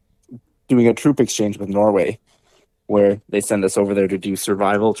 Doing a troop exchange with Norway where they send us over there to do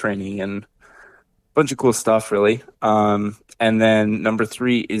survival training and a bunch of cool stuff, really. And then number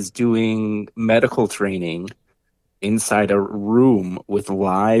 3 is doing medical training inside a room with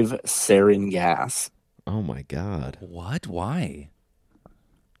live sarin gas. Oh my God. What? Why?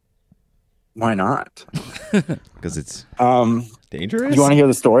 Why not? Because it's Do dangerous. you want to hear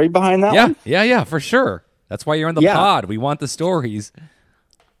the story behind that one? Yeah, for sure. That's why you're on the Yeah. pod. We want the stories.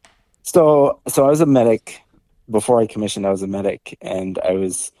 So I was a medic before I commissioned. I was a medic, and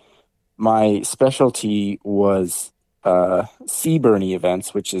my specialty was CBRNE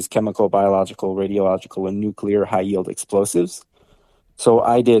events, which is chemical, biological, radiological, and nuclear high yield explosives. So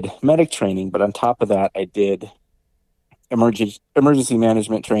I did medic training, but on top of that, I did emergency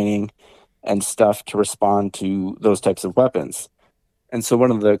management training and stuff to respond to those types of weapons. And so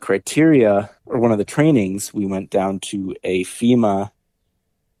one of the criteria, or one of the trainings, we went down to a FEMA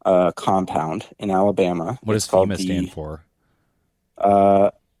compound in Alabama. What does It's called FEMA stand for?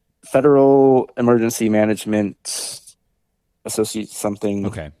 Federal Emergency Management Associate something.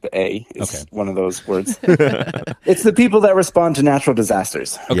 Okay. The A is Okay. one of those words. It's the people that respond to natural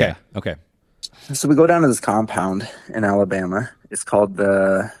disasters. Okay. Yeah. Okay. So we go down to this compound in Alabama. It's called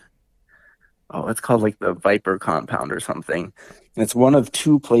like the Viper compound or something. And it's one of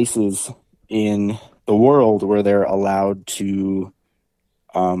 2 places in the world where they're allowed to,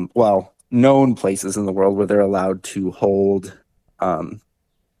 known places in the world where they're allowed to hold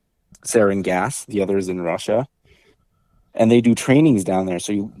sarin gas. The other is in Russia. And they do trainings down there.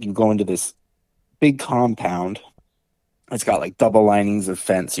 So you go into this big compound. It's got like double linings of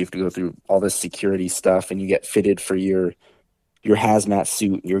fence. You have to go through all this security stuff, and you get fitted for your hazmat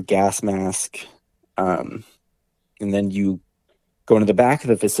suit, your gas mask. And then you go into the back of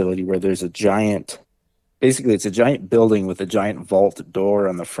the facility where there's it's a giant building with a giant vault door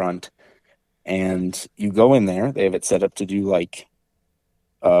on the front. And you go in there. They have it set up to do like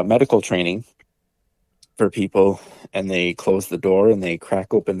medical training for people, and they close the door and they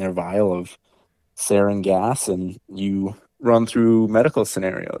crack open their vial of sarin gas, and you run through medical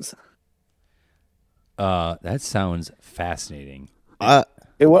scenarios. That sounds fascinating.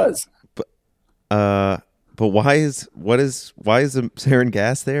 It was. But why is the sarin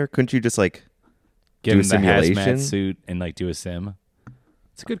gas there? Couldn't you just like Get do in a the hazmat simulation? suit and like do a sim.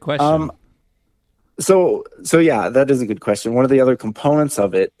 It's a good question. So yeah, that is a good question. One of the other components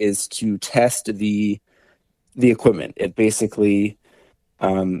of it is to test the equipment. It basically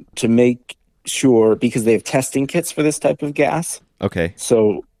to make sure, because they have testing kits for this type of gas. Okay.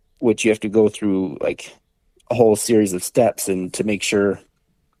 So which you have to go through like a whole series of steps, and to make sure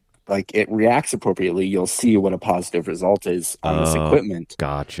like it reacts appropriately, you'll see what a positive result is on this equipment.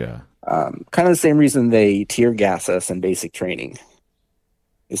 Gotcha. Kind of the same reason they tear gas us in basic training,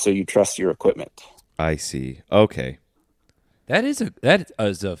 is so you trust your equipment. I see. Okay. That is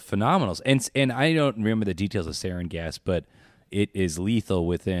a phenomenal, and I don't remember the details of sarin gas, but it is lethal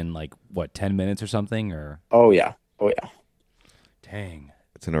within like what 10 minutes or something, or Oh yeah. dang,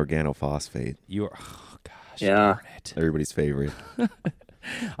 It's an organophosphate. you are. Oh gosh, Yeah. darn it. Everybody's favorite.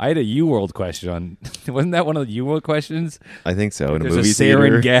 I had a UWorld question on. Wasn't that one of the UWorld questions? I think so. In There's a movie a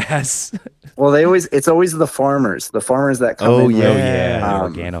sarin theater. gas. Well, it's always the farmers that come Oh, in. yeah. Oh yeah,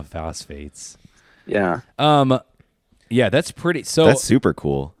 Um, organophosphates. Yeah. Yeah, that's pretty. So That's super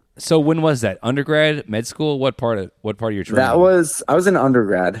cool. So when was that? Undergrad, med school? What part of your training? I was an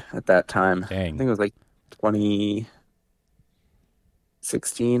undergrad at that time. Dang. I think it was like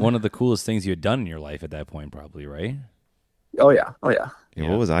 2016. One of the coolest things you had done in your life at that point, probably, right? Oh yeah. Yeah, Yeah.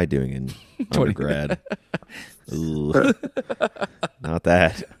 what was I doing in undergrad? Ooh. Not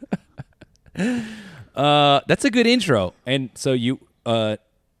that. That's a good intro. And so you,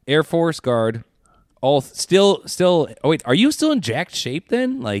 Air Force guard, all still. Oh wait, are you still in jacked shape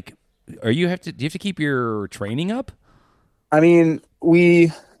then? Like, do you have to keep your training up? I mean,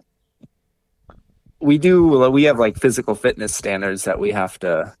 we do. We have like physical fitness standards that we have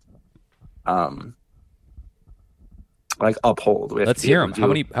to, like uphold. We have Let's to be hear able them. to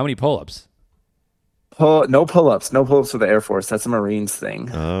How many pull-ups? no pull-ups for the Air Force. That's a Marines thing.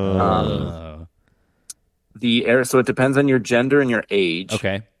 Oh. So it depends on your gender and your age.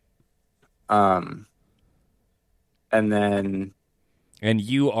 Okay. And then And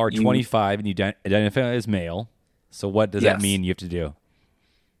you are 25 and you identify as male. So what does that Yes. mean you have to do?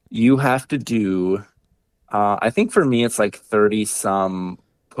 you have to do, I think for me, it's like 30 some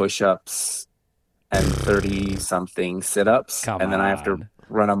push-ups and 30 something sit-ups. Come and then I have to on.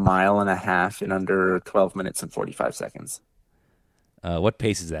 run a mile and a half in under 12 minutes and 45 seconds. What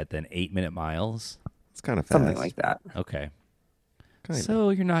pace is that then? 8-minute miles? It's kind of fast. Something like that. Okay. Kinda. So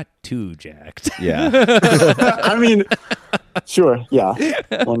you're not too jacked. Yeah. I mean, sure. Yeah.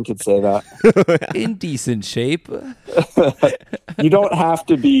 One could say that. In decent shape. You don't have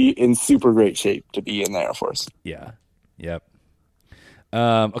to be in super great shape to be in the Air Force. Yeah. Yep.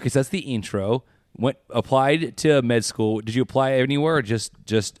 Okay, so that's the intro. Applied to med school. Did you apply anywhere or just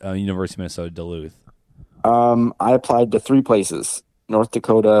University of Minnesota Duluth? I applied to 3 places: North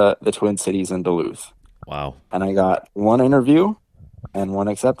Dakota, the Twin Cities, and Duluth. Wow. And I got 1 interview and 1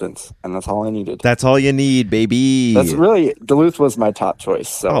 acceptance, and that's all I needed. That's all you need, baby. That's really, Duluth was my top choice.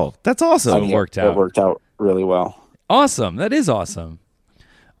 So Oh, that's awesome. It worked out. It worked out really well. Awesome. That is awesome.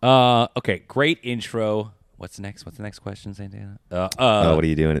 Okay, great intro. What's next? What's the next question, Santana? What are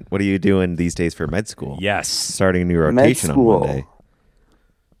you doing? What are you doing these days for med school? Yes. Starting a new Med rotation on school. Monday.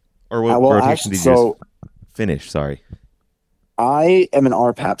 Or what Well, rotation actually, did you so just finish? Sorry. I am an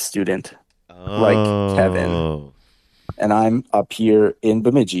RPAP student, like Kevin, Oh, and I'm up here in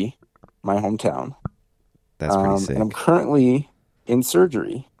Bemidji, my hometown. that's pretty sick. And I'm currently in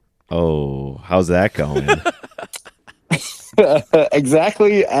surgery. Oh, how's that going?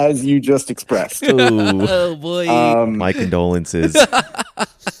 Exactly as you just expressed. Ooh, Oh boy. my condolences.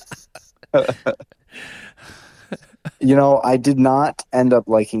 You know, I did not end up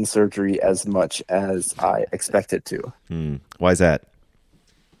liking surgery as much as I expected to. Why is that?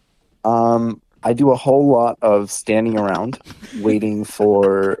 I do a whole lot of standing around waiting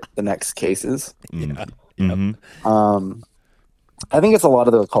for the next cases. Mhm. I think it's a lot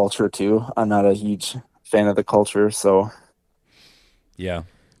of the culture too. I'm not a huge fan of the culture, so, Yeah.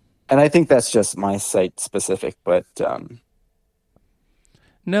 and I think that's just my site specific, but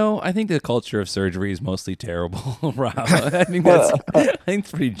No, I think the culture of surgery is mostly terrible, Rob. I think it's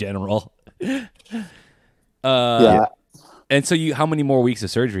pretty general. yeah, And so how many more weeks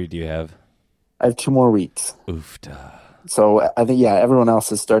of surgery do you have? I have 2 more weeks. Oofta. So I think, yeah, everyone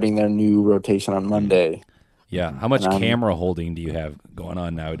else is starting their new rotation on Monday. Yeah. How much And camera holding do you have going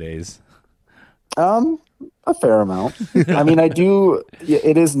on nowadays? A fair amount. I mean, I do.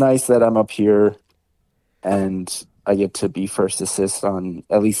 It is nice that I'm up here, and I get to be first assist on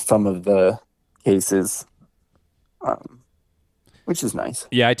at least some of the cases, which is nice.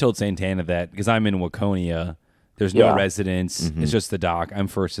 Yeah, I told Santana that because I'm in Waconia. There's no Yeah. residents. It's just the doc. I'm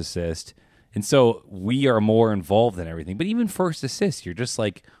first assist. And so we are more involved in everything. But even first assist, you're just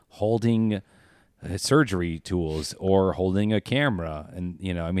like holding surgery tools or holding a camera, and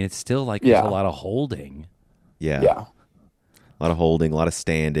I mean, it's still like Yeah. there's a lot of holding, Yeah. Yeah. A lot of holding, a lot of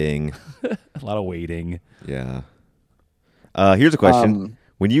standing. a lot of waiting. Yeah. Here's a question.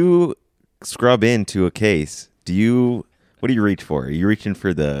 When you scrub into a case, what do you reach for? Are you reaching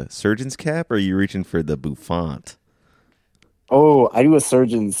for the surgeon's cap or are you reaching for the bouffant? Oh, I do a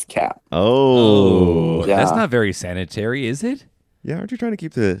surgeon's cap. Oh. Yeah. That's not very sanitary, is it? Yeah, aren't you trying to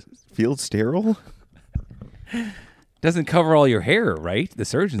keep the field sterile? Doesn't cover all your hair, right? The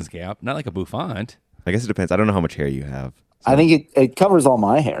surgeon's cap, not like a bouffant. I guess it depends. I don't know how much hair you have. I think it covers all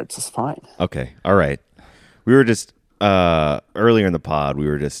my hair. It's just fine. Okay. All right. We were just earlier in the pod, we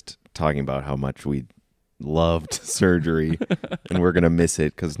were just talking about how much we loved surgery and we're going to miss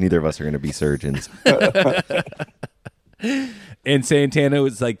it because neither of us are going to be surgeons. And Santana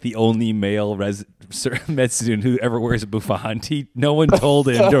was like the only male med student who ever wears a bouffant. No one told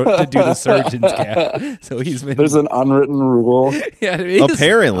him to do the surgeon's cap, so he's been. There's an unwritten rule. Yeah, it is.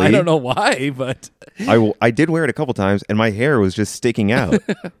 Apparently. I don't know why, but I did wear it a couple times and my hair was just sticking out.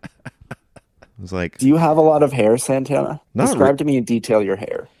 I was like, Do you have a lot of hair, Santana? Not Describe to me in detail your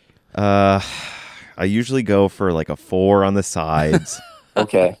hair. I usually go for like a 4 on the sides,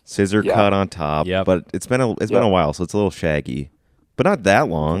 Okay. scissor Yeah. cut on top. Yep. But it's been a while, so it's a little shaggy, but not that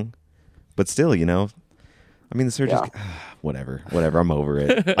long. But still, I mean, the surgeons. Yeah. Whatever. I'm over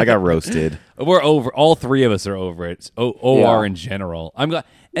it. I got roasted. we're over. All three of us are over it. OR Yeah. in general. I'm glad.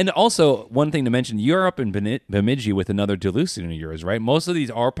 And also, one thing to mention: you're up in Bemidji with another Duluth student of yours, right? Most of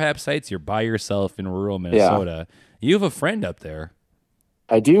these RPAP sites, you're by yourself in rural Minnesota. You have a friend up there.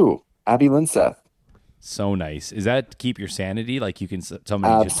 I do. Abby Linseth. So nice. Is that to keep your sanity? Like you can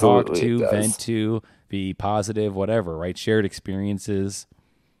somebody to talk Absolutely, to, it does. vent to, be positive, whatever, right? Shared experiences.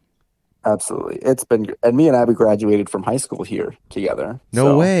 Absolutely. It's been, and me and Abby graduated from high school here together. No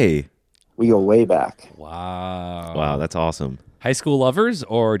So way. We go way back. Wow. Wow, that's awesome. High school lovers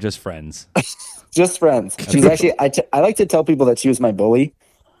or just friends? Just friends. She's actually, I like to tell people that she was my bully.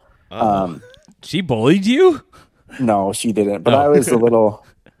 She bullied you? No, she didn't. But Oh. I was a little,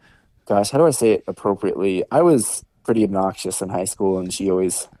 gosh, how do I say it appropriately? I was pretty obnoxious in high school, and she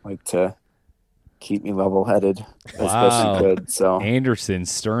always liked to keep me level headed as best Wow. she could. So Anderson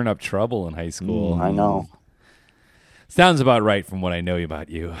stirring up trouble in high school. I know. Sounds about right from what I know about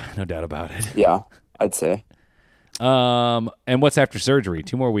you. No doubt about it. Yeah, I'd say. And what's after surgery?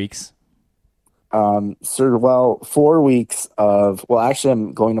 2 more weeks. So, 4 weeks of, well, actually,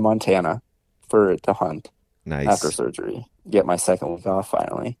 I'm going to Montana to hunt Nice. after surgery, get my second week off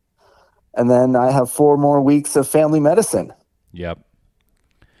finally. And then I have 4 more weeks of family medicine. Yep.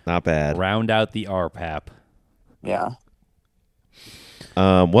 Not bad. Round out the RPAP. Yeah.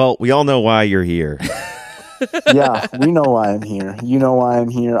 Well, we all know why you're here. Yeah, we know why I'm here. You know why I'm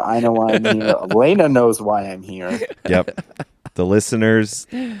here. I know why I'm here. Elena knows why I'm here. Yep. The listeners,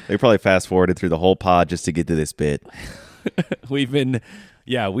 they probably fast forwarded through the whole pod just to get to this bit. We've been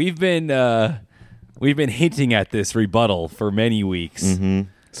hinting at this rebuttal for many weeks.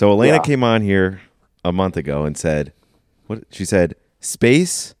 So Elena Yeah. came on here a month ago and said, "What?" She said,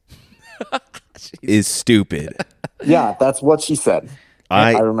 "Space is stupid." Yeah, that's what she said.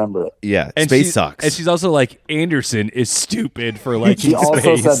 I remember it. Yeah, And space she- sucks. And she's also like, Anderson is stupid for liking She also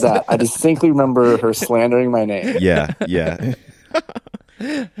space. said that. I distinctly remember her slandering my name. yeah.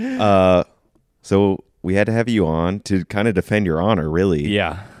 So we had to have you on to kind of defend your honor, really.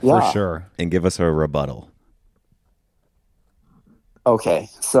 Yeah, Yeah. for sure. And give us a rebuttal. Okay,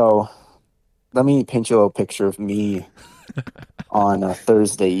 so let me paint you a little picture of me on a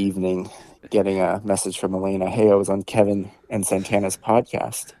Thursday evening getting a message from Elena. Hey, I was on Kevin and Santana's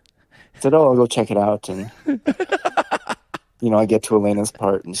podcast. I said, oh, I'll go check it out. And, I get to Elena's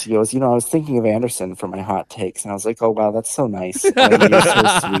part and she goes, I was thinking of Anderson for my hot takes. And I was like, oh, wow, that's so nice. Elena, you're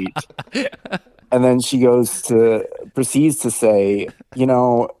so sweet. And then she proceeds to say,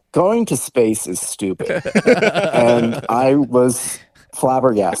 going to space is stupid. And I was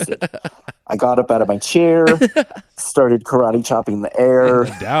flabbergasted. I got up out of my chair, started karate chopping the air.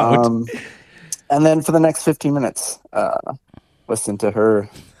 No doubt. And then for the next 15 minutes, listened to her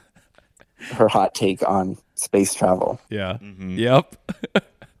hot take on space travel. Yeah. Yep.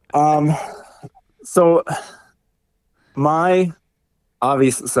 So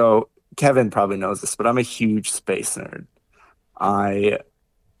Kevin probably knows this, but I'm a huge space nerd. I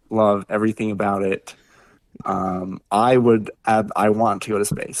love everything about it. I want to go to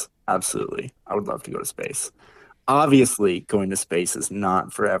space. Absolutely. I would love to go to space. Obviously, going to space is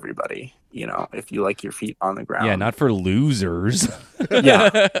not for everybody. If you like your feet on the ground. Yeah, not for losers.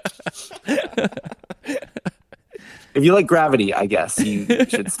 Yeah. If you like gravity, I guess you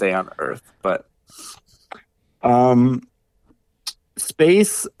should stay on Earth. But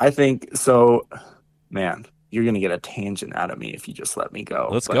Space, I think so. Man, you're gonna get a tangent out of me if you just let me go.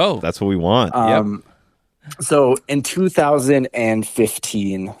 Let's But, go. That's what we want. So in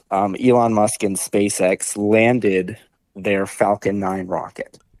 2015, Elon Musk and SpaceX landed their Falcon 9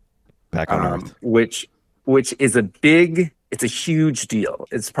 rocket, Back on Earth. which is it's a huge deal.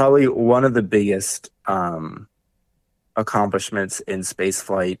 It's probably one of the biggest accomplishments in space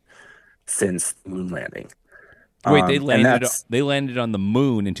flight since the moon landing. Wait, and they landed on the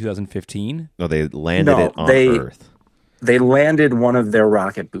moon in 2015? No, they landed it on Earth. They landed one of their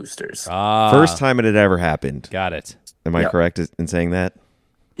rocket boosters. First time it had ever happened. Got it. Am I correct in saying that?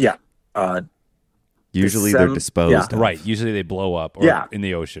 Yeah. Usually they're disposed of. Right. Usually they blow up or in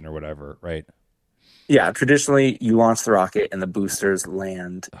the ocean or whatever, right? Yeah. Traditionally, you launch the rocket and the boosters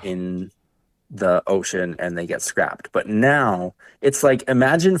land in the ocean and they get scrapped. But now it's like,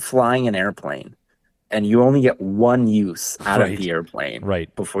 imagine flying an airplane and you only get one use out of the airplane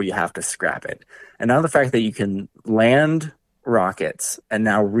before you have to scrap it. And now the fact that you can land rockets and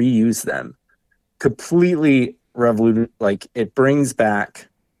now reuse them completely it brings back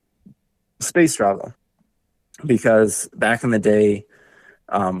space travel. Because back in the day,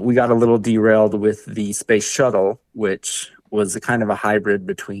 we got a little derailed with the space shuttle, which was a kind of a hybrid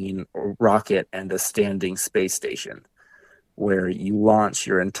between a rocket and a standing space station, where you launch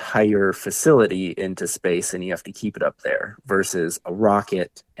your entire facility into space and you have to keep it up there, versus a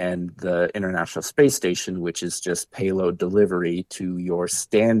rocket and the International Space Station, which is just payload delivery to your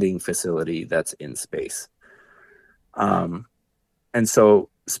standing facility that's in space. And so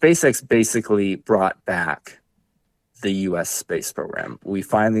SpaceX basically brought back the U.S. space program.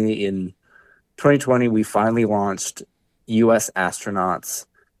 In 2020, we finally launched U.S. astronauts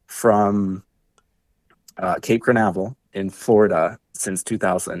from Cape Canaveral in Florida since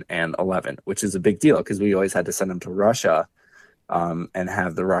 2011, which is a big deal because we always had to send them to Russia and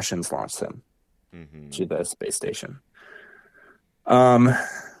have the Russians launch them to the space station. So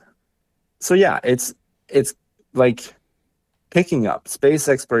yeah, it's like picking up. Space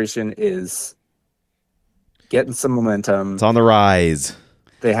exploration is getting some momentum. It's on the rise.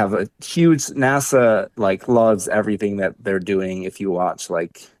 They have a huge NASA loves everything that they're doing. If you watch some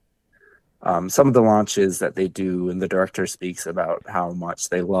of the launches that they do, and the director speaks about how much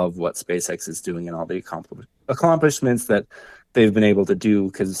they love what SpaceX is doing and all the accomplishments that they've been able to do,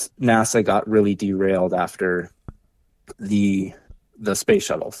 because NASA got really derailed after the space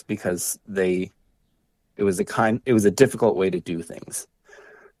shuttles because it was a difficult way to do things.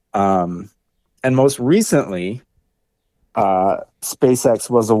 And most recently,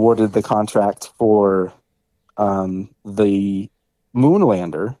 SpaceX was awarded the contract for the moon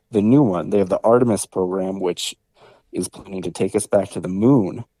lander, the new one. They have the Artemis program, which is planning to take us back to the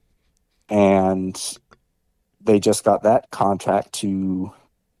moon. And they just got that contract to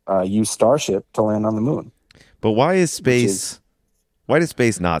use Starship to land on the moon. But why does space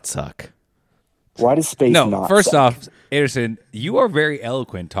not suck? Why does space not first suck? off, Anderson, you are very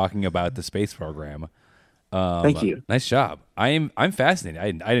eloquent talking about the space program. Thank you. Nice job. I'm fascinated.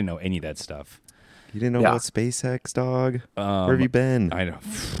 I didn't know any of that stuff. You didn't know about SpaceX, dog? Where have you been? I know.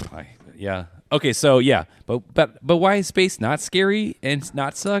 Yeah. Okay. So yeah, but why is space not scary and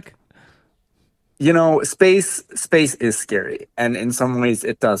not suck? You know, space is scary, and in some ways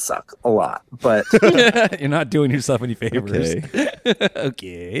it does suck a lot. But you're not doing yourself any favors.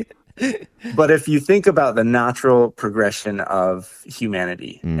 Okay. But if you think about the natural progression of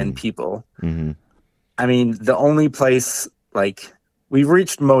humanity and people, I mean, the only place we've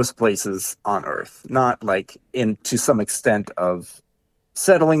reached most places on Earth, not to some extent of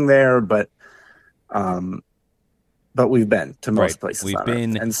settling there, but we've been to most places. We've on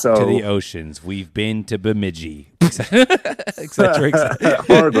been Earth. And so, to the oceans. We've been to Bemidji, etc.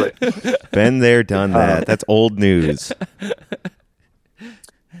 Hardly. Been there, done that. That's old news.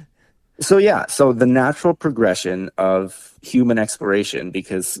 So the natural progression of human exploration,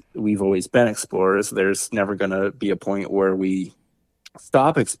 because we've always been explorers, there's never going to be a point where we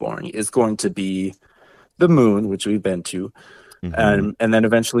stop exploring, is going to be the moon, which we've been to, and then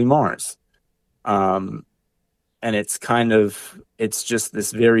eventually Mars. And it's just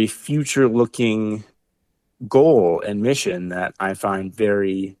this very future-looking goal and mission that I find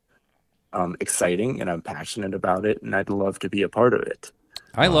very exciting, and I'm passionate about it, and I'd love to be a part of it.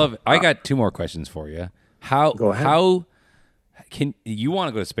 I got two more questions for you. Go ahead. How can you want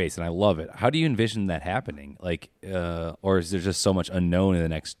to go to space? And I love it. How do you envision that happening? Or is there just so much unknown in the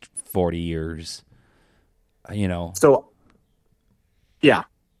next 40 years? So, yeah.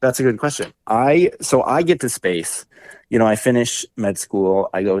 That's a good question. So I get to space. I finish med school.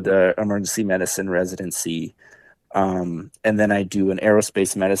 I go to emergency medicine residency, and then I do an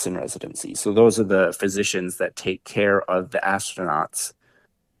aerospace medicine residency. So those are the physicians that take care of the astronauts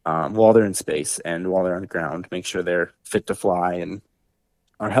while they're in space and while they're on the ground, make sure they're fit to fly and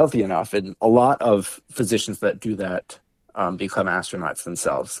are healthy enough. And a lot of physicians that do that become astronauts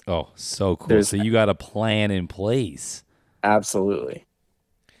themselves. Oh, so cool. So you got a plan in place. Absolutely.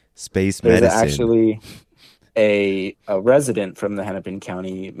 Space There's medicine. actually a resident from the Hennepin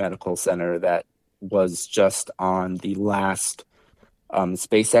County Medical Center that was just on the last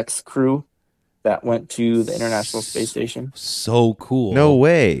SpaceX crew that went to the International Space Station. So cool. No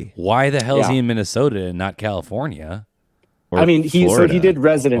way. Why the hell is Yeah. he in Minnesota and not California? Or I mean, he Florida. did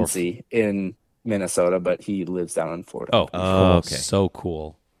residency in Minnesota, but he lives down in Florida. Oh, Oh, cool. okay. So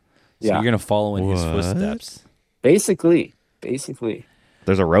cool. So Yeah. you're going to follow in his What? footsteps. Basically.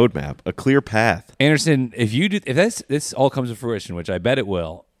 There's a roadmap, a clear path. Anderson, if this all comes to fruition, which I bet it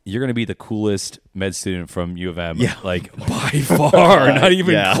will, you're going to be the coolest med student from U of M, Yeah. like by far, not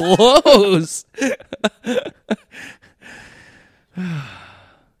even Yeah. close.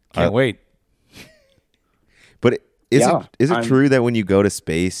 Can't wait. But Yeah, is it I'm- true that when you go to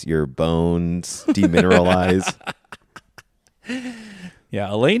space, your bones demineralize? Yeah,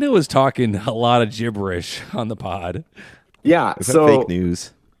 Elena was talking a lot of gibberish on the pod. Yeah. Is that So fake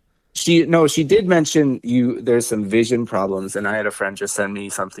news? she did mention there's some vision problems, and I had a friend just send me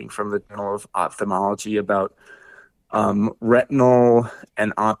something from the Journal of Ophthalmology about retinal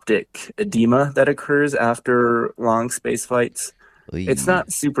and optic edema that occurs after long space flights. It's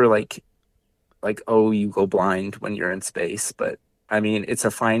not super like oh, you go blind when you're in space, but I mean, it's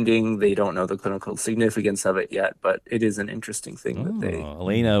a finding. They don't know the clinical significance of it yet, but it is an interesting thing that they. Oh,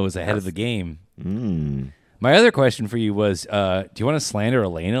 Elena was ahead of the game. Mm. My other question for you was, do you want to slander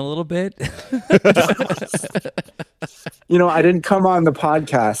Elena a little bit? I didn't come on the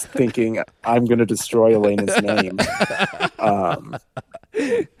podcast thinking I'm going to destroy Elena's name.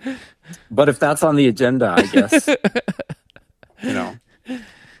 But if that's on the agenda, I guess,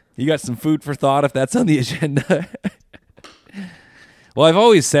 You got some food for thought if that's on the agenda. Well, I've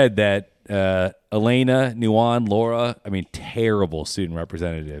always said that Elena, Nuan, Laura, terrible student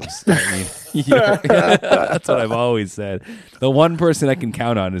representatives. That's what I've always said. The one person I can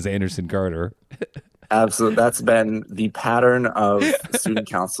count on is Anderson Carter. absolutely. That's been the pattern of student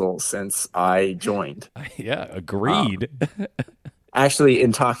council since I joined. Yeah, agreed. Actually,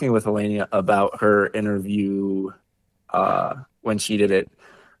 in talking with Elena about her interview when she did it,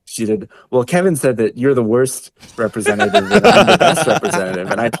 well, Kevin said that you're the worst representative and I'm the best representative.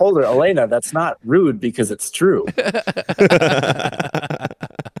 And I told her, Elena, that's not rude because it's true.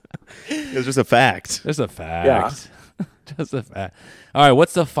 It's just a fact. Just a fact. Yeah. Just a fact. All right,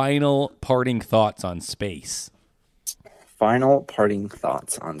 what's the final parting thoughts on space? Final parting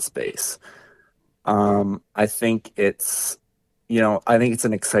thoughts on space. I think it's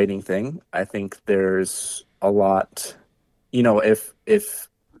an exciting thing. I think there's a lot, if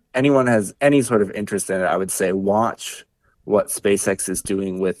anyone has any sort of interest in it, I would say watch what SpaceX is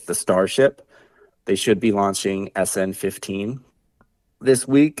doing with the Starship. They should be launching SN-15 this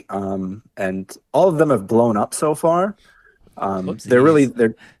week, and all of them have blown up so far.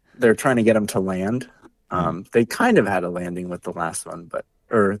 They're trying to get them to land. They kind of had a landing with the last one,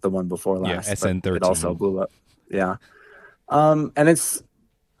 or the one before last. Yeah, but SN-13. It also blew up. Yeah. And it's,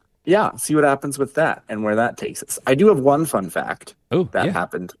 see what happens with that and where that takes us. I do have one fun fact that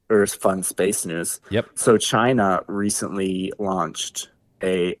happened, or fun space news. Yep. So China recently launched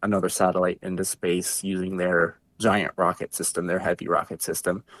another satellite into space using their giant rocket system, their heavy rocket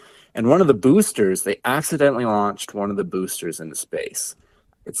system. And one of the boosters, they accidentally launched one of the boosters into space.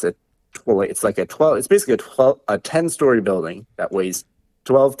 It's basically a 10-story building that weighs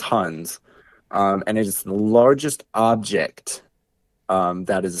 12 tons. And it is the largest object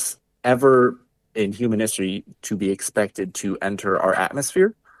that is ever in human history to be expected to enter our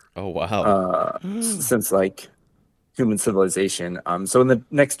atmosphere Oh, wow. since human civilization. So in the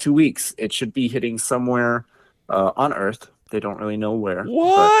next 2 weeks, it should be hitting somewhere on Earth. They don't really know where.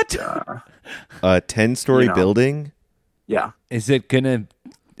 What? But, A 10-story building? yeah. Is it going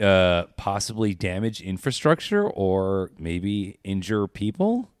to possibly damage infrastructure or maybe injure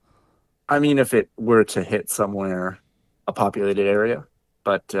people? I mean, if it were to hit somewhere, a populated area,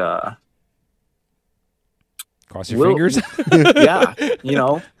 but Cross your Well- fingers.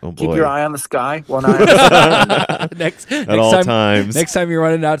 yeah, Oh, keep boy. your eye on the sky. One eye on the sky. next At all time, times. Next time you're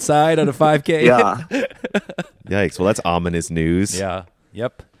running outside on a 5K. Yeah. Yikes. Well, that's ominous news. Yeah.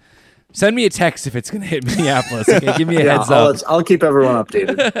 Yep. Send me a text if it's going to hit Minneapolis. Okay, give me a heads I'll, up. I'll keep everyone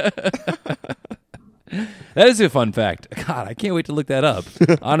updated. That is a fun fact. God, I can't wait to look that up.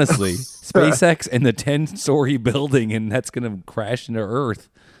 Honestly, SpaceX and the 10-story building, and that's going to crash into Earth.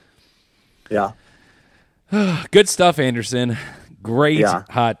 Yeah. Good stuff, Anderson. Great Yeah.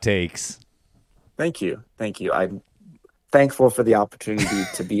 hot takes. Thank you. I'm thankful for the opportunity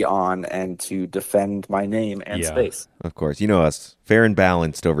to be on and to defend my name and Yeah. space. Of course, you know us, fair and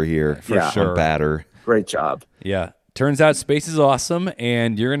balanced over here. For Yeah. sure. On batter. Great job. Yeah. Turns out space is awesome,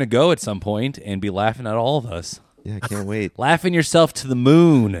 and you're going to go at some point and be laughing at all of us. Yeah, I can't wait. Laughing yourself to the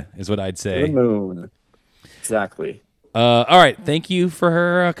moon is what I'd The say. moon. Exactly. All right. Thank you for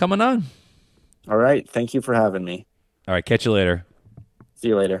her coming on. All right. Thank you for having me. All right. Catch you later. See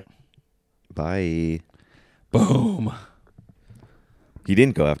you later. Bye. Boom. He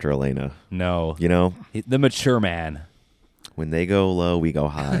didn't go after Elena. No. You know, The mature man. when they go low, we go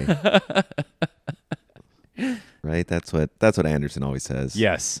high. Right? That's what Anderson always says.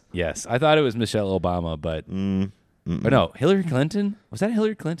 Yes. I thought it was Michelle Obama, but or no, Hillary Clinton. Was that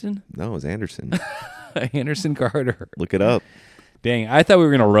Hillary Clinton? No, it was Anderson. Anderson Carter. Look it up. Dang, I thought we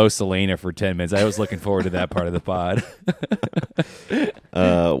were gonna roast Elena for 10 minutes. I was looking forward to that part of the pod.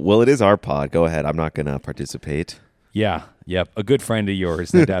 Well, it is our pod. Go ahead. I'm not gonna participate. Yeah. Yep. A good friend of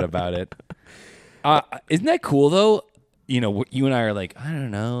yours, no doubt about it. Isn't that cool though? You know, you and I are like, I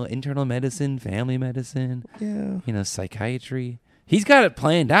don't know, internal medicine, family medicine, psychiatry. He's got it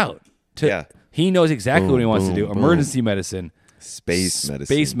planned out. Yeah. He knows exactly what he wants to do. boom, Emergency medicine, Space medicine.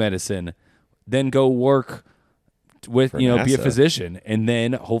 space medicine, then go work with, For be a NASA. physician, and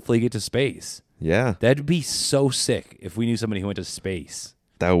then hopefully get to space. Yeah, That'd be so sick if we knew somebody who went to space.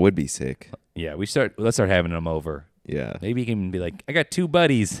 that would be sick. Yeah, let's start having them over. Yeah. Maybe he can be like, I got 2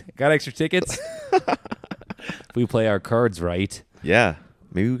 buddies. Got extra tickets? If we play our cards right. Yeah.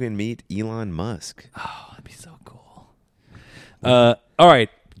 Maybe we can meet Elon Musk. Oh, that'd be so cool. All right.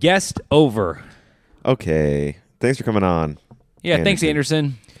 Guest over. Okay. Thanks for coming on. Yeah, thanks,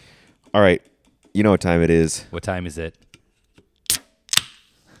 Anderson. All right. You know what time it is. What time is it?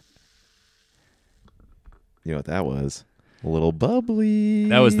 You know what that was? A little bubbly.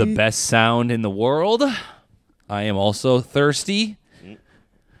 That was the best sound in the world. I am also thirsty.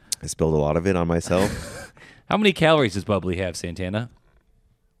 I spilled a lot of it on myself. How many calories does bubbly have, Santana?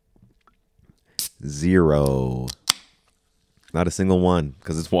 0. Not a single one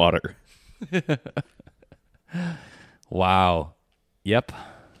because it's water. Wow. Yep.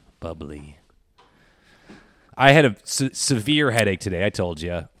 Bubbly. I had a severe headache today, I told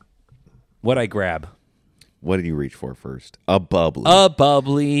you. What'd I grab? What did you reach for first? A bubbly. A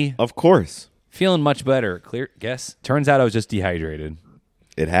bubbly. Of course. Feeling much better. Clear guess. Turns out I was just dehydrated.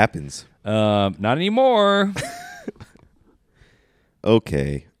 It happens. Not anymore.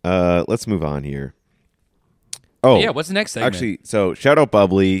 Okay. Let's move on here. Oh, Yeah, what's the next segment? Actually, so shout out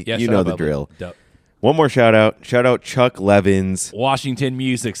Bubbly. Yeah, you shout know out the Bubbly. drill. Dope. One more shout out. Shout out Chuck Levins. Washington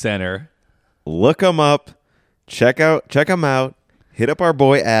Music Center. Look him up. Check him out. Hit up our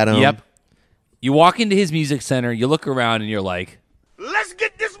boy Adam. Yep. You walk into his music center, you look around, and you're like, Let's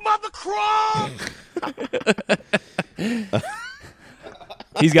get this mother crawl.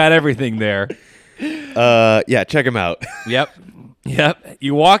 he's got everything there. Yeah, check him out. Yep.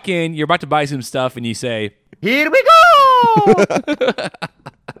 You walk in, you're about to buy some stuff, and you say, Here we go.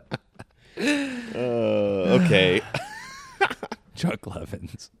 Okay. Chuck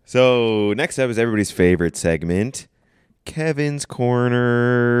Levins. So next up is everybody's favorite segment, Kevin's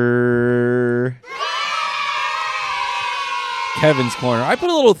Corner. Kevin's Corner. I put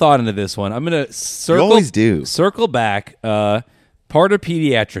a little thought into this one. I'm going to always do. circle back. Part of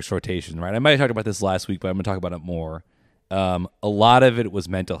pediatrics rotation, right? I might have talked about this last week, but I'm going to talk about it more. A lot of it was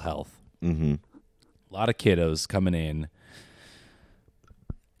mental health. Mm-hmm. A lot of kiddos coming in.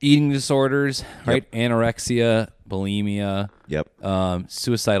 Eating disorders, right? Anorexia, bulimia, Yep.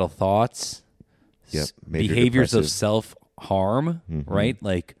 suicidal thoughts, Yep. Major behaviors of depressive. self-harm, right?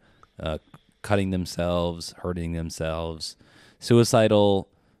 Like cutting themselves, hurting themselves, suicidal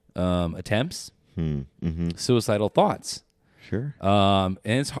attempts, suicidal thoughts. Sure.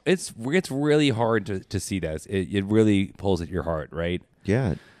 And it's really hard to see that. It really pulls at your heart, right?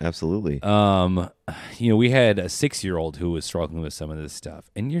 Yeah, absolutely. We had a 6-year-old who was struggling with some of this stuff,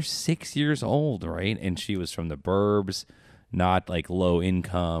 and you're 6 years old, right? And she was from the burbs, not like low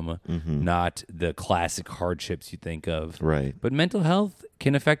income, not the classic hardships you think of, Right. But mental health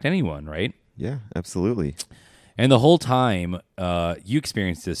can affect anyone, right? Yeah, absolutely. And the whole time, you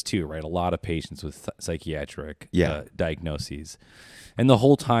experienced this too, right? A lot of patients with psychiatric Yeah. diagnoses. And the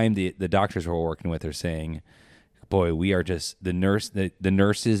whole time, the doctors we're working with are saying, boy, we are just the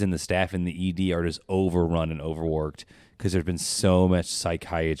nurses and the staff in the ED are just overrun and overworked because there's been so much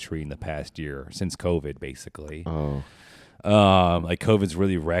psychiatry in the past year since COVID, basically. Oh, Like COVID's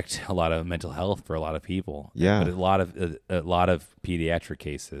really wrecked a lot of mental health for a lot of people. Yeah. But a lot of pediatric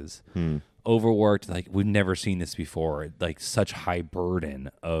cases. Overworked, like we've never seen this before. Like such high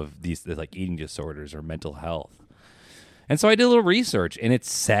burden of these like eating disorders or mental health. And so I did a little research, and it's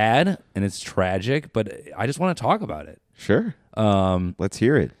sad and it's tragic, but I just want to talk about it. sure. Let's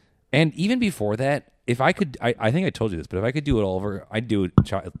hear it. And even before that, if I could, I think I told you this, but if I could do it all over, I'd do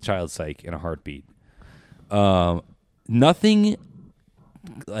child psych in a heartbeat. Nothing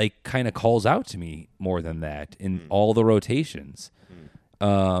like kind of calls out to me more than that in all the rotations.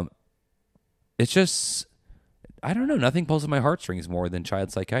 It's just, I don't know, nothing pulls at my heartstrings more than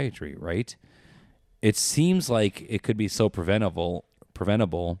child psychiatry, right? It seems like it could be so preventable,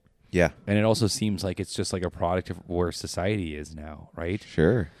 Yeah, and it also seems like it's just like a product of where society is now, right?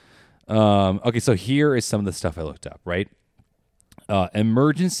 sure. Okay, so here is some of the stuff I looked up, right?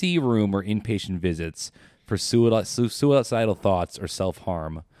 Emergency room or inpatient visits for suicidal thoughts or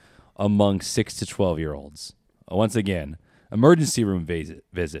self-harm among 6 to 12-year-olds. Once again, emergency room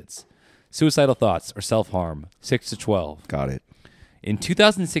visits, suicidal thoughts or self-harm, 6 to 12. Got it. In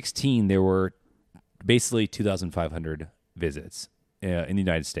 2016, there were basically 2,500 visits in the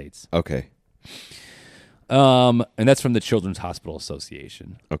United States. Okay. And that's from the Children's Hospital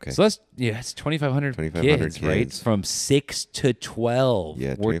Association. Okay. So that's 2,500 kids, right? kids. From 6 to 12. Yeah,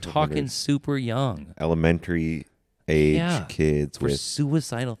 We're 2,500. talking super young. Elementary age kids For with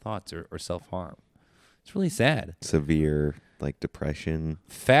suicidal thoughts or self-harm. It's really sad. severe like depression.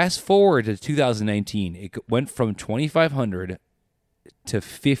 Fast forward to 2019, it went from 2,500 to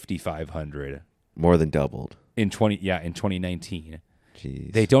 5,500 More than doubled. in 2019.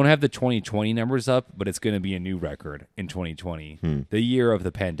 Jeez. They don't have the 2020 numbers up, but it's going to be a new record in 2020, the year of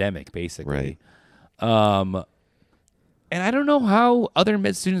the pandemic, basically. Right. And I don't know how other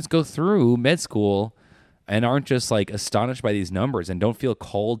med students go through med school and aren't just like astonished by these numbers and don't feel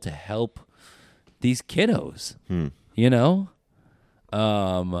called to help these kiddos. You know,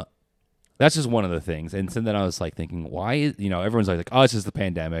 that's just one of the things. And so then I was like thinking, why is everyone's like, oh, it's just the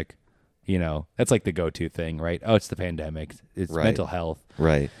pandemic. You know, that's like the go-to thing, right? Oh, it's the pandemic. It's Right. mental health.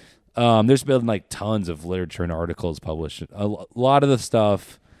 Right. There's been like tons of literature and articles published. A lot of the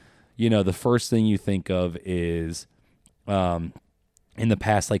stuff, the first thing you think of is in the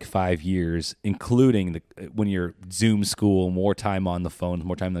past like 5 years, including when you're Zoom school, more time on the phone,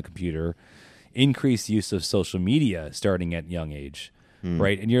 more time on the computer, increased use of social media starting at young age,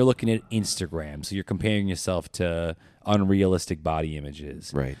 right? And you're looking at Instagram, so you're comparing yourself to unrealistic body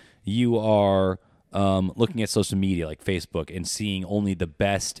images. Right. You are looking at social media like Facebook and seeing only the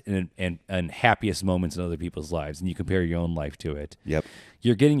best and happiest moments in other people's lives, and you compare your own life to it. Yep.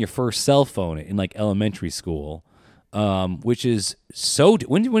 You're getting your first cell phone in like elementary school, which is so.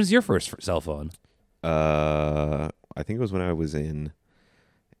 When was your first cell phone? I think it was when I was in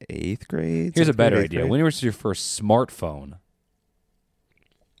 8th grade. Here's a 7th better grade, 8th idea. grade. When was your first smartphone?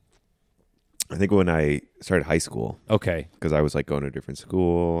 I think when I started high school, Okay. because I was like going to a different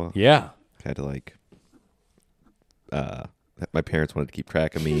school. Yeah. Had to like, my parents wanted to keep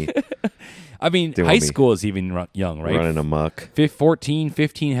track of me. I mean, They high want me school is even young, right? Running amok. 14,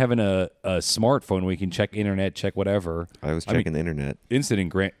 15, having a smartphone where you can check internet, check whatever. I was I mean, checking the internet.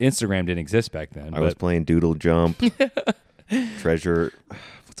 Instagram didn't exist back then. I was but playing Doodle Jump, Treasure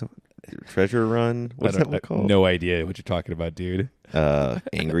Run. What's that one called? No idea what you're talking about, dude.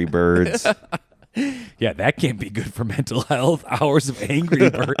 Angry Birds. Yeah, that can't be good for mental health. Hours of Angry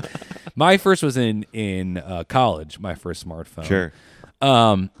Bird. My first was in college. My first smartphone. Sure.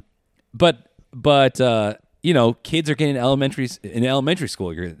 But kids are getting in elementary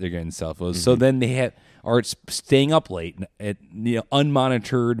school. They're getting cell phones. So then they are staying up late at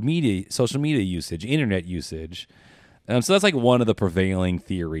unmonitored social media usage, internet usage. So that's like one of the prevailing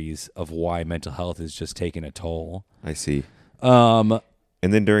theories of why mental health is just taking a toll. I see.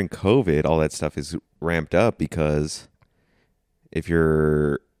 And then during COVID, all that stuff is ramped up because if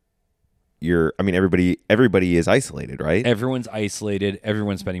everybody is isolated, right? Everyone's isolated.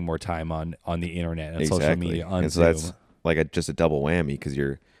 Everyone's spending more time on the internet and social media on and so Zoom. that's like just a double whammy because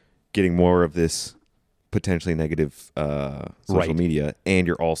you're getting more of this potentially negative social Right. media, and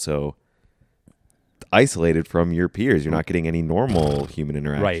you're also isolated from your peers. You're not getting any normal human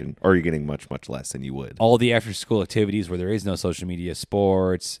interaction, Right. or you're getting much, much less than you would. All the after-school activities where there is no social media,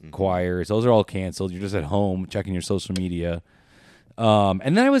 sports, Mm-hmm. choirs, those are all canceled. You're just at home checking your social media.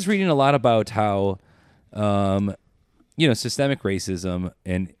 And then I was reading a lot about how, systemic racism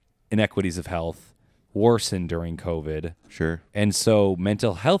and inequities of health worsened during COVID. Sure. And so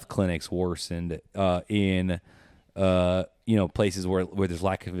mental health clinics worsened in places where there's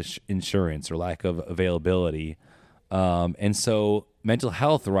lack of insurance or lack of availability. And so mental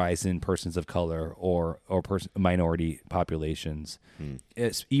health rise in persons of color or minority populations.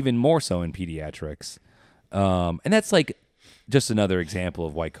 It's even more so in pediatrics. And that's like just another example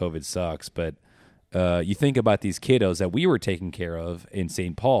of why COVID sucks. But you think about these kiddos that we were taking care of in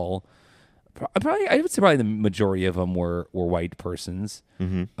St. Paul. I would say probably the majority of them were white persons.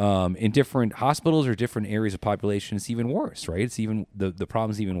 In different hospitals or different areas of population, it's even worse, right? It's even the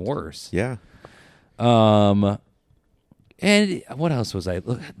problem's even worse. Yeah. And what else was I?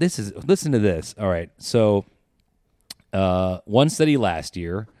 Listen to this. All right, so one study last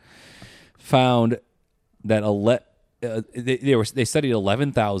year found that they studied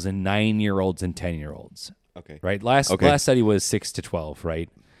 11,000 9-year-olds and 10-year-olds. Okay. Right. Last study was 6 to 12. Right.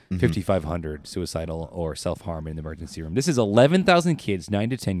 5,500 suicidal or self-harm in the emergency room. This is 11,000 kids, 9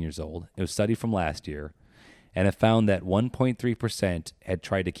 to 10 years old. It was studied from last year, and it found that 1.3% had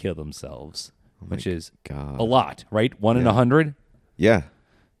tried to kill themselves, which is a lot, right? 1 in 100. Yeah.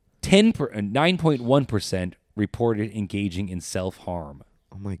 9.1% reported engaging in self-harm.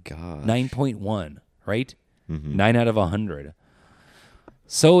 Oh my God. 9.1, right? 9 out of 100.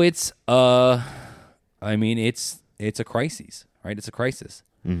 So it's a crisis, right? It's a crisis.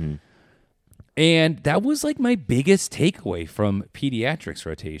 And that was like my biggest takeaway from pediatrics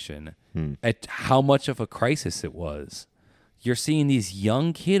rotation at how much of a crisis it was. You're seeing these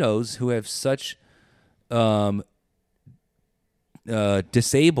young kiddos who have such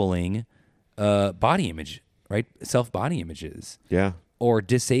disabling body image, right? Self-body images. Yeah. Or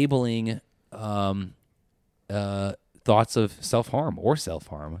disabling thoughts of self-harm or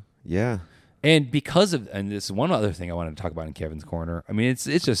self-harm. Yeah. And because of, and this is one other thing I wanted to talk about in Kevin's Corner. I mean, it's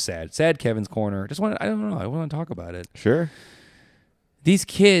just sad. Sad Kevin's Corner. I want to talk about it. Sure. These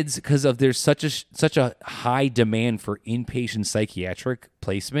kids, because of there's such a high demand for inpatient psychiatric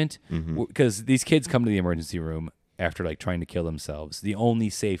placement, because these kids come to the emergency room after like trying to kill themselves. The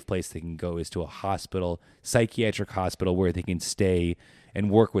only safe place they can go is to a hospital, psychiatric hospital, where they can stay and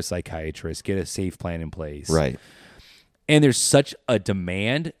work with psychiatrists, get a safe plan in place. Right. And there's such a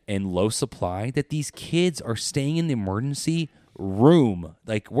demand and low supply that these kids are staying in the emergency room.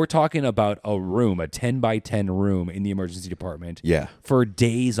 Like, we're talking about a room, a 10 by 10 room in the emergency department. Yeah. For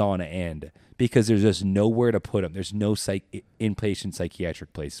days on end, because there's just nowhere to put them. There's no inpatient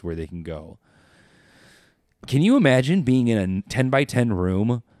psychiatric place where they can go. Can you imagine being in a 10 by 10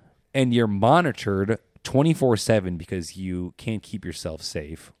 room and you're monitored 24/7 because you can't keep yourself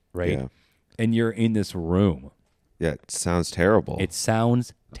safe, right? Yeah. And you're in this room. Yeah, it sounds terrible. It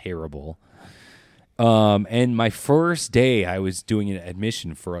sounds terrible. And my first day, I was doing an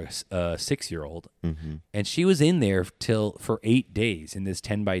admission for a 6-year-old, and she was in there for 8 days in this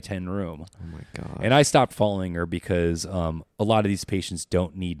 10 by 10 room. Oh my God. And I stopped following her because a lot of these patients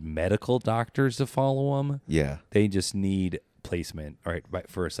don't need medical doctors to follow them. Yeah. They just need placement, right,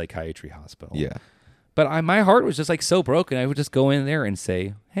 for a psychiatry hospital. Yeah. But my heart was just like so broken. I would just go in there and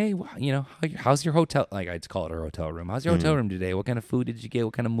say, "Hey, how's your hotel?" Like, I'd call it our hotel room. How's your hotel room today? What kind of food did you get?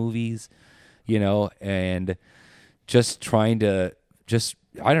 What kind of movies? And just trying to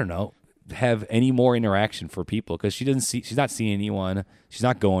I don't know, have any more interaction for people, because she's not seeing anyone. She's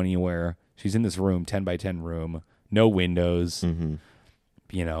not going anywhere. She's in this room, 10 by 10 room, no windows. It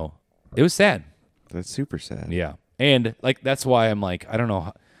was sad. That's super sad. Yeah. And like, that's why I'm like, I don't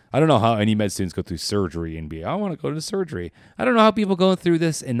know how any med students go through surgery and I want to go to surgery. I don't know how people go through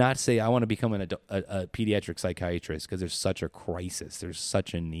this and not say, I want to become a pediatric psychiatrist, because there's such a crisis. There's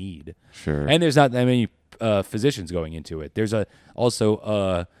such a need. Sure. And there's not that many physicians going into it. There's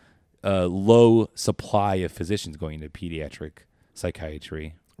also a low supply of physicians going into pediatric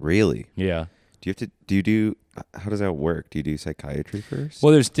psychiatry. Really? Yeah. How does that work? Do you do psychiatry first?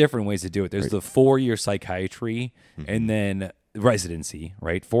 Well, there's different ways to do it. There's the 4-year psychiatry and then residency,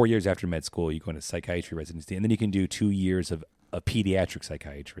 right? 4 years after med school, you go into psychiatry residency, and then you can do 2 years of a pediatric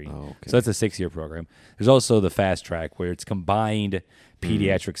psychiatry. Oh, okay. So that's a 6-year program. There's also the fast track, where it's combined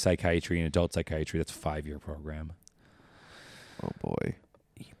pediatric psychiatry and adult psychiatry. That's a 5-year program. Oh boy.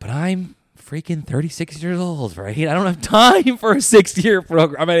 But I'm freaking 36 years old, right? I don't have time for a 6-year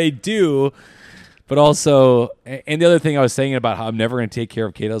program. I mean, I do. But also, and the other thing I was saying about how I'm never going to take care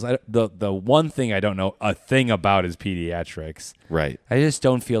of kiddos, the one thing I don't know a thing about is pediatrics. Right. I just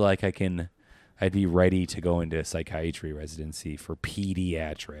don't feel like I'd be ready to go into a psychiatry residency for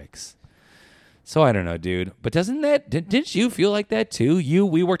pediatrics. So I don't know, dude. But didn't you feel like that too?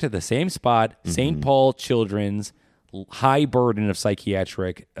 We worked at the same spot, St. Paul Children's, high burden of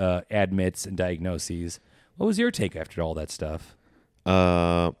psychiatric admits and diagnoses. What was your take after all that stuff?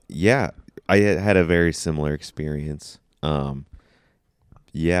 Yeah, I had a very similar experience.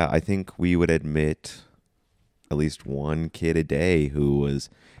 Yeah, I think we would admit at least one kid a day who was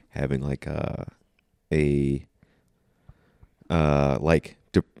having like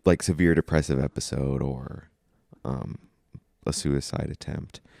like severe depressive episode or a suicide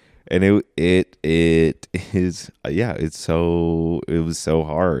attempt. And it was so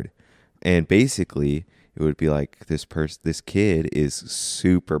hard. And basically it would be like this kid is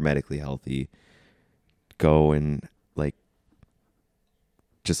super medically healthy. Go and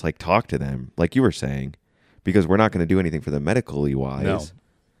just talk to them, like you were saying, because we're not going to do anything for them medically wise. No.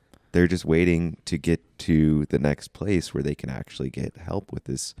 They're just waiting to get to the next place where they can actually get help with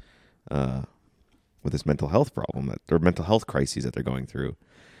this mental health problem or mental health crises that they're going through.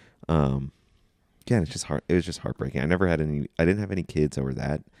 Again, it's just hard. It was just heartbreaking. I didn't have any kids that were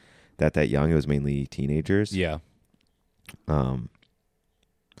that young. It was mainly teenagers. Yeah. But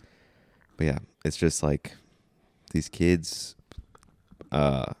yeah, it's just like these kids'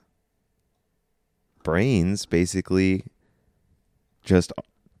 brains basically just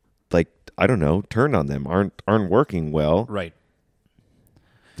I don't know, turned on them, aren't working well. Right.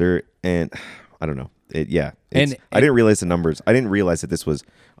 And I don't know. I didn't realize the numbers. I didn't realize that this was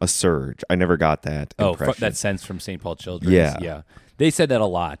a surge. I never got that impression. That sense from St. Paul Children's. Yeah. Yeah. They said that a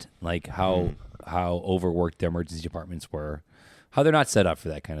lot, like how overworked the emergency departments were, how they're not set up for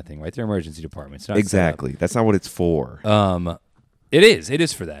that kind of thing, right? They're emergency departments. Not Exactly. That's not what it's for. It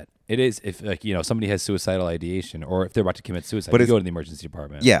is for that. It is if somebody has suicidal ideation or if they're about to commit suicide, But you it's- go to the emergency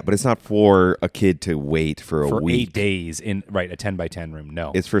department. Yeah, but it's not for a kid to wait for a For week. 8 days in a 10x10 room.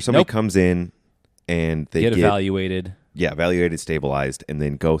 No. It's for somebody Nope. comes in and they get evaluated. Yeah, evaluated, stabilized, and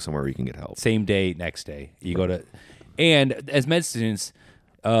then go somewhere where you can get help. Same day, next day. You go to, and as med students,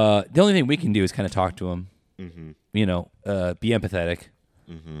 the only thing we can do is kind of talk to them. Mm-hmm. Be empathetic.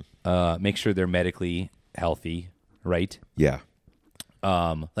 Mm-hmm. Make sure they're medically healthy, right? Yeah.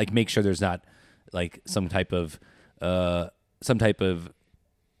 Make sure there's not some type of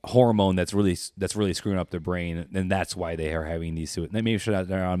hormone that's really screwing up their brain, and that's why they are having these. They make sure that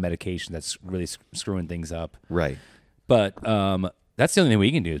they're on medication that's really screwing things up. Right. But that's the only thing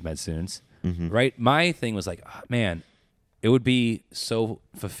we can do as med students, right? My thing was man, it would be so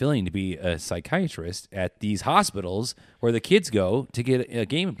fulfilling to be a psychiatrist at these hospitals where the kids go to get a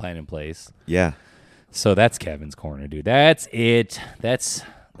game plan in place. Yeah. So that's Kevin's corner, dude. That's it. That's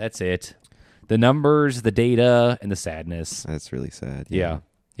it. The numbers, the data, and the sadness. That's really sad. Yeah.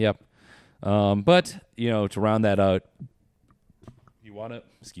 Yep. But to round that out, you want to.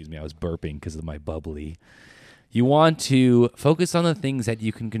 Excuse me, I was burping because of my bubbly. You want to focus on the things that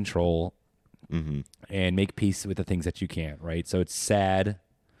you can control and make peace with the things that you can't, right? So it's sad.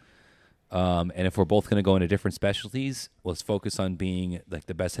 And if we're both going to go into different specialties, let's focus on being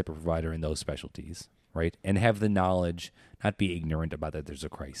the best HIPAA provider in those specialties, right? And have the knowledge, not be ignorant about that there's a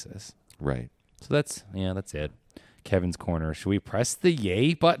crisis. Right. So that's it. Kevin's Corner. Should we press the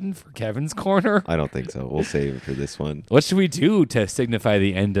yay button for Kevin's Corner? I don't think so. We'll save it for this one. What should we do to signify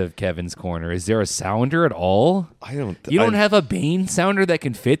the end of Kevin's Corner? Is there a sounder at all? You don't have a Bane sounder that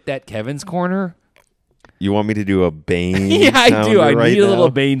can fit that Kevin's Corner? You want me to do a Bane? Yeah, I do. I right need a little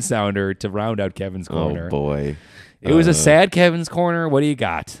now? Bane sounder to round out Kevin's Corner. Oh boy. It was a sad Kevin's Corner. What do you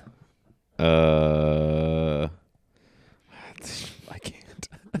got? I can't.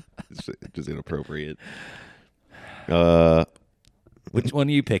 It's just inappropriate. Which one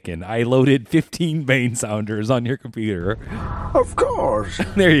are you picking? I loaded 15 Bane sounders on your computer. Of course.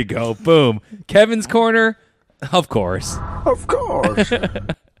 There you go. Boom. Kevin's Corner. Of course. Of course.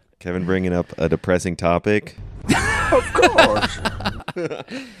 Kevin bringing up a depressing topic. Of course.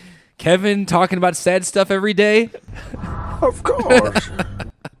 Kevin talking about sad stuff every day. Of course.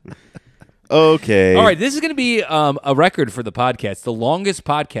 Okay. All right, this is going to be a record for the podcast, the longest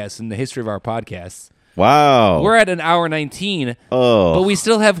podcast in the history of our podcasts. Wow. We're at an hour 19, Oh. but we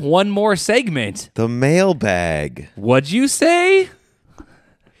still have one more segment. The mailbag. What'd you say?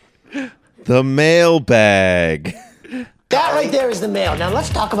 The mailbag. That right there is the mail. Now let's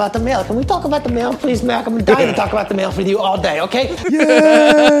talk about the mail. Can we talk about the mail, please, Mac? I'm dying to talk about the mail with you all day, okay?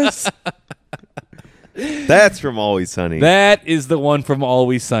 Yes. That's from Always Sunny. That is the one from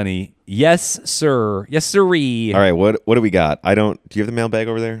Always Sunny. Yes, sir. Yes, sirree. All right, what do we got? Do you have the mailbag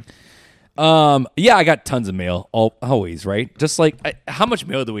over there? Yeah, I got tons of mail. Always, right? Just how much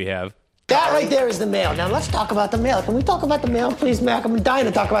mail do we have? That right there is the mail. Now let's talk about the mail. Can we talk about the mail, please, Mac? I'm dying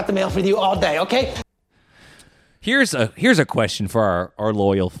to talk about the mail with you all day, okay? Here's a question for our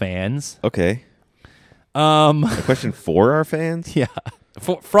loyal fans. Okay. A question for our fans? Yeah,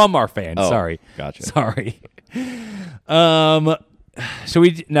 from our fans. Oh, Sorry, gotcha. Sorry. So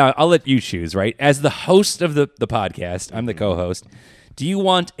now I'll let you choose. Right, as the host of the podcast, I'm the co-host. Do you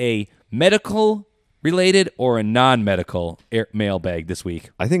want a medical related or a non-medical mailbag this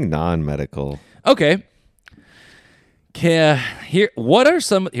week? I think non-medical. Okay. Here's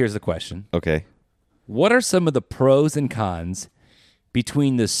the question. Okay. What are some of the pros and cons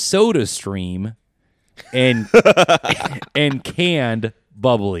between the Soda Stream and and canned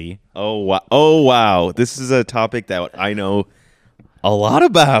bubbly? Oh wow! Oh wow! This is a topic that I know a lot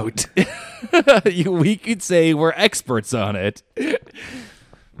about. We could say we're experts on it.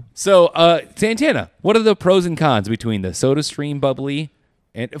 So, Santana, what are the pros and cons between the Soda Stream bubbly?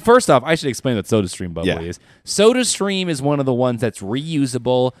 And first off, I should explain what Soda Stream bubbly is. Soda Stream is one of the ones that's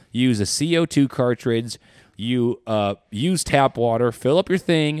reusable. You use a CO2 cartridge. You use tap water, fill up your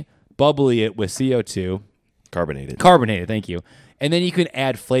thing, bubbly it with CO2. Carbonated, thank you. And then you can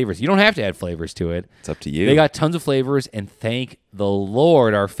add flavors. You don't have to add flavors to it. It's up to you. They got tons of flavors, and thank the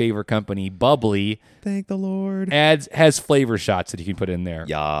Lord, our favorite company, Bubbly, Thank the Lord. has flavor shots that you can put in there.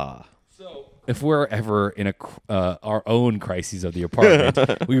 Yeah. If we're ever in our own crises of the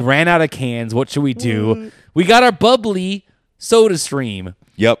apartment, we ran out of cans. What should we do? We got our Bubbly Soda Stream.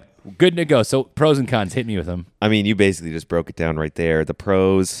 Yep. Good to go. So pros and cons. Hit me with them. I mean, you basically just broke it down right there. The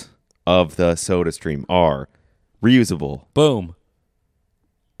pros of the Soda Stream are reusable. Boom.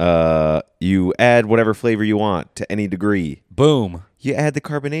 You add whatever flavor you want to any degree. Boom. You add the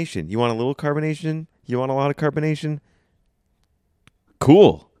carbonation. You want a little carbonation? You want a lot of carbonation?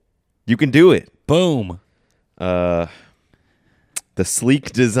 Cool. You can do it. Boom. The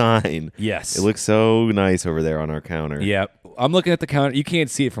sleek design. Yes. It looks so nice over there on our counter. Yep. I'm looking at the counter. You can't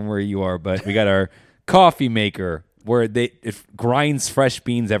see it from where you are, but we got our coffee maker where it grinds fresh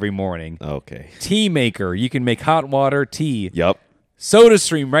beans every morning. Okay. Tea maker. You can make hot water tea. Yep. Soda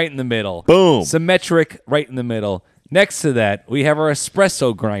Stream right in the middle. Boom. Symmetric right in the middle. Next to that, we have our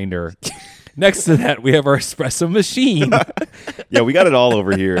espresso grinder. Next to that, we have our espresso machine. Yeah, we got it all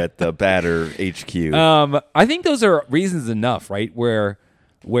over here at the Batter HQ. I think those are reasons enough, right? Where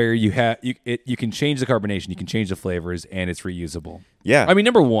you can change the carbonation, you can change the flavors, and it's reusable. Yeah. I mean,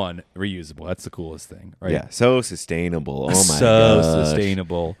 number one, reusable. That's the coolest thing, right? Yeah, so sustainable. Oh my So gosh.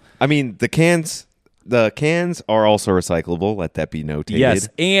 sustainable. I mean, the cans are also recyclable. Let that be notated. Yes,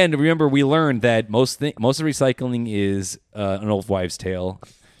 and remember, we learned that most of recycling is an old wives' tale.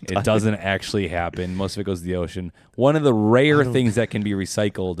 It doesn't actually happen. Most of it goes to the ocean. One of the rare things that can be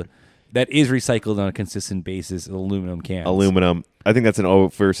recycled, that is recycled on a consistent basis, is aluminum cans. Aluminum. I think that's an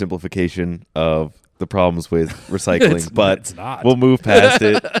oversimplification of the problems with recycling, but it's not. We'll move past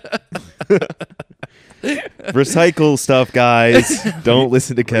it. Recycle stuff, guys. Don't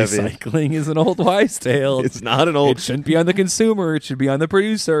listen to Kevin. Recycling is an old wives' tale. It's not an old. It shouldn't be on the consumer. It should be on the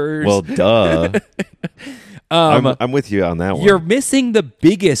producers. Well, duh. I'm with you on that one. You're missing the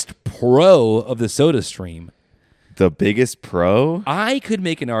biggest pro of the Soda Stream. The biggest pro? I could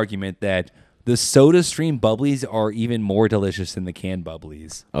make an argument that the Soda Stream bubblies are even more delicious than the canned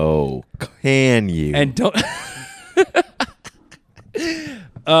bubblies. Oh, can you? And don't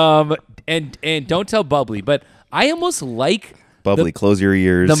and don't tell Bubbly, but I almost like Bubbly, close your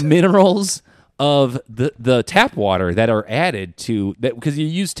ears. the minerals of the tap water that are added to that, because you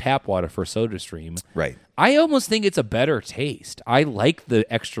use tap water for Soda Stream. Right. I almost think it's a better taste. I like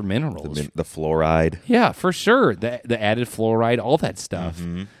the extra minerals. The fluoride. Yeah, for sure. The added fluoride, all that stuff.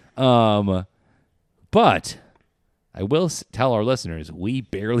 Mm-hmm. But I will tell our listeners, we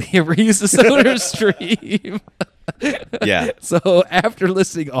barely ever use the Soda Stream. Yeah. So after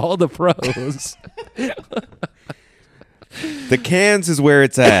listing all the pros, The cans is where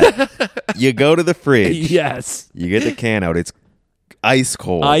it's at. You go to the fridge. yes, You get the can out. It's ice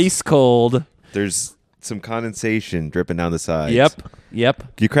cold. ice cold. There's some condensation dripping down the sides. Yep.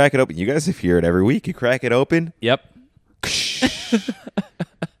 You crack it open. You guys hear it every week. You crack it open.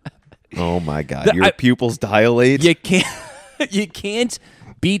 Oh my God. Your pupils dilate. You can't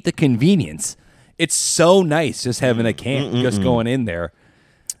beat the convenience. It's so nice just having a can just going in there.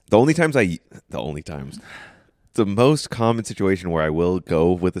 The most common situation where I will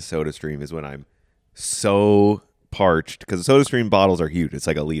go with a Soda Stream is when I'm so parched, because the Soda Stream bottles are huge. It's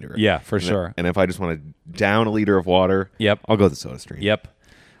like a liter. Yeah, for sure. And if I just want to down a liter of water, I'll go with the Soda Stream. Yep.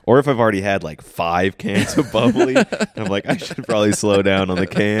 Or if I've already had like 5 cans of bubbly, I'm like, I should probably slow down on the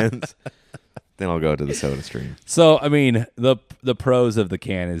cans. Then I'll go to the Soda Stream. So, I mean, the pros of the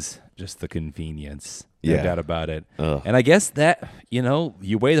can is just the convenience. No Yeah. doubt about it. Ugh. And I guess that,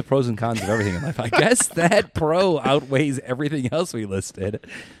 you weigh the pros and cons of everything in life. I guess that pro outweighs everything else we listed.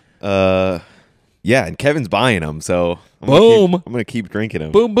 Yeah, and Kevin's buying them, so I'm Boom. I'm gonna keep drinking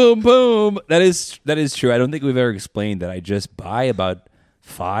them. Boom, boom, boom. That is true. I don't think we've ever explained that I just buy about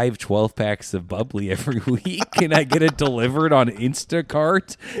 5 12-packs of bubbly every week, and I get it delivered on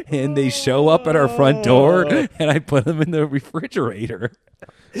Instacart, and they show up at our front door, and I put them in the refrigerator.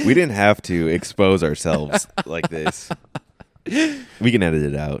 We didn't have to expose ourselves like this. We can edit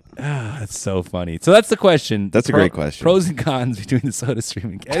it out. That's so funny. So that's the question. That's a great question. Pros and cons between the soda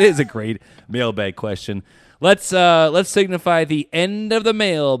streaming. It is a great mailbag question. Let's signify the end of the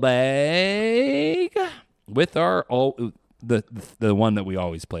mailbag with our the one that we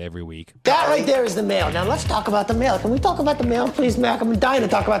always play every week. That right there is the mail. Now let's talk about the mail. Can we talk about the mail, please, Mac? I'm dying to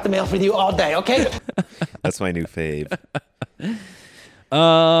talk about the mail with you all day, okay? That's my new fave.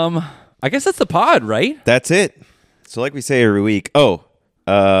 I guess that's the pod, right? That's it. So like we say every week. Oh,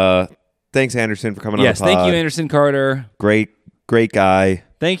 thanks Anderson for coming on the pod. Yes, thank you, Anderson Carter. Great guy.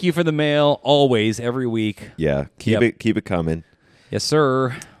 Thank you for the mail always, every week. Yeah, keep it coming. Yes,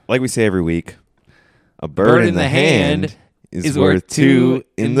 sir. Like we say every week, a bird in the hand is worth 2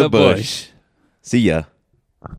 in the bush. See ya.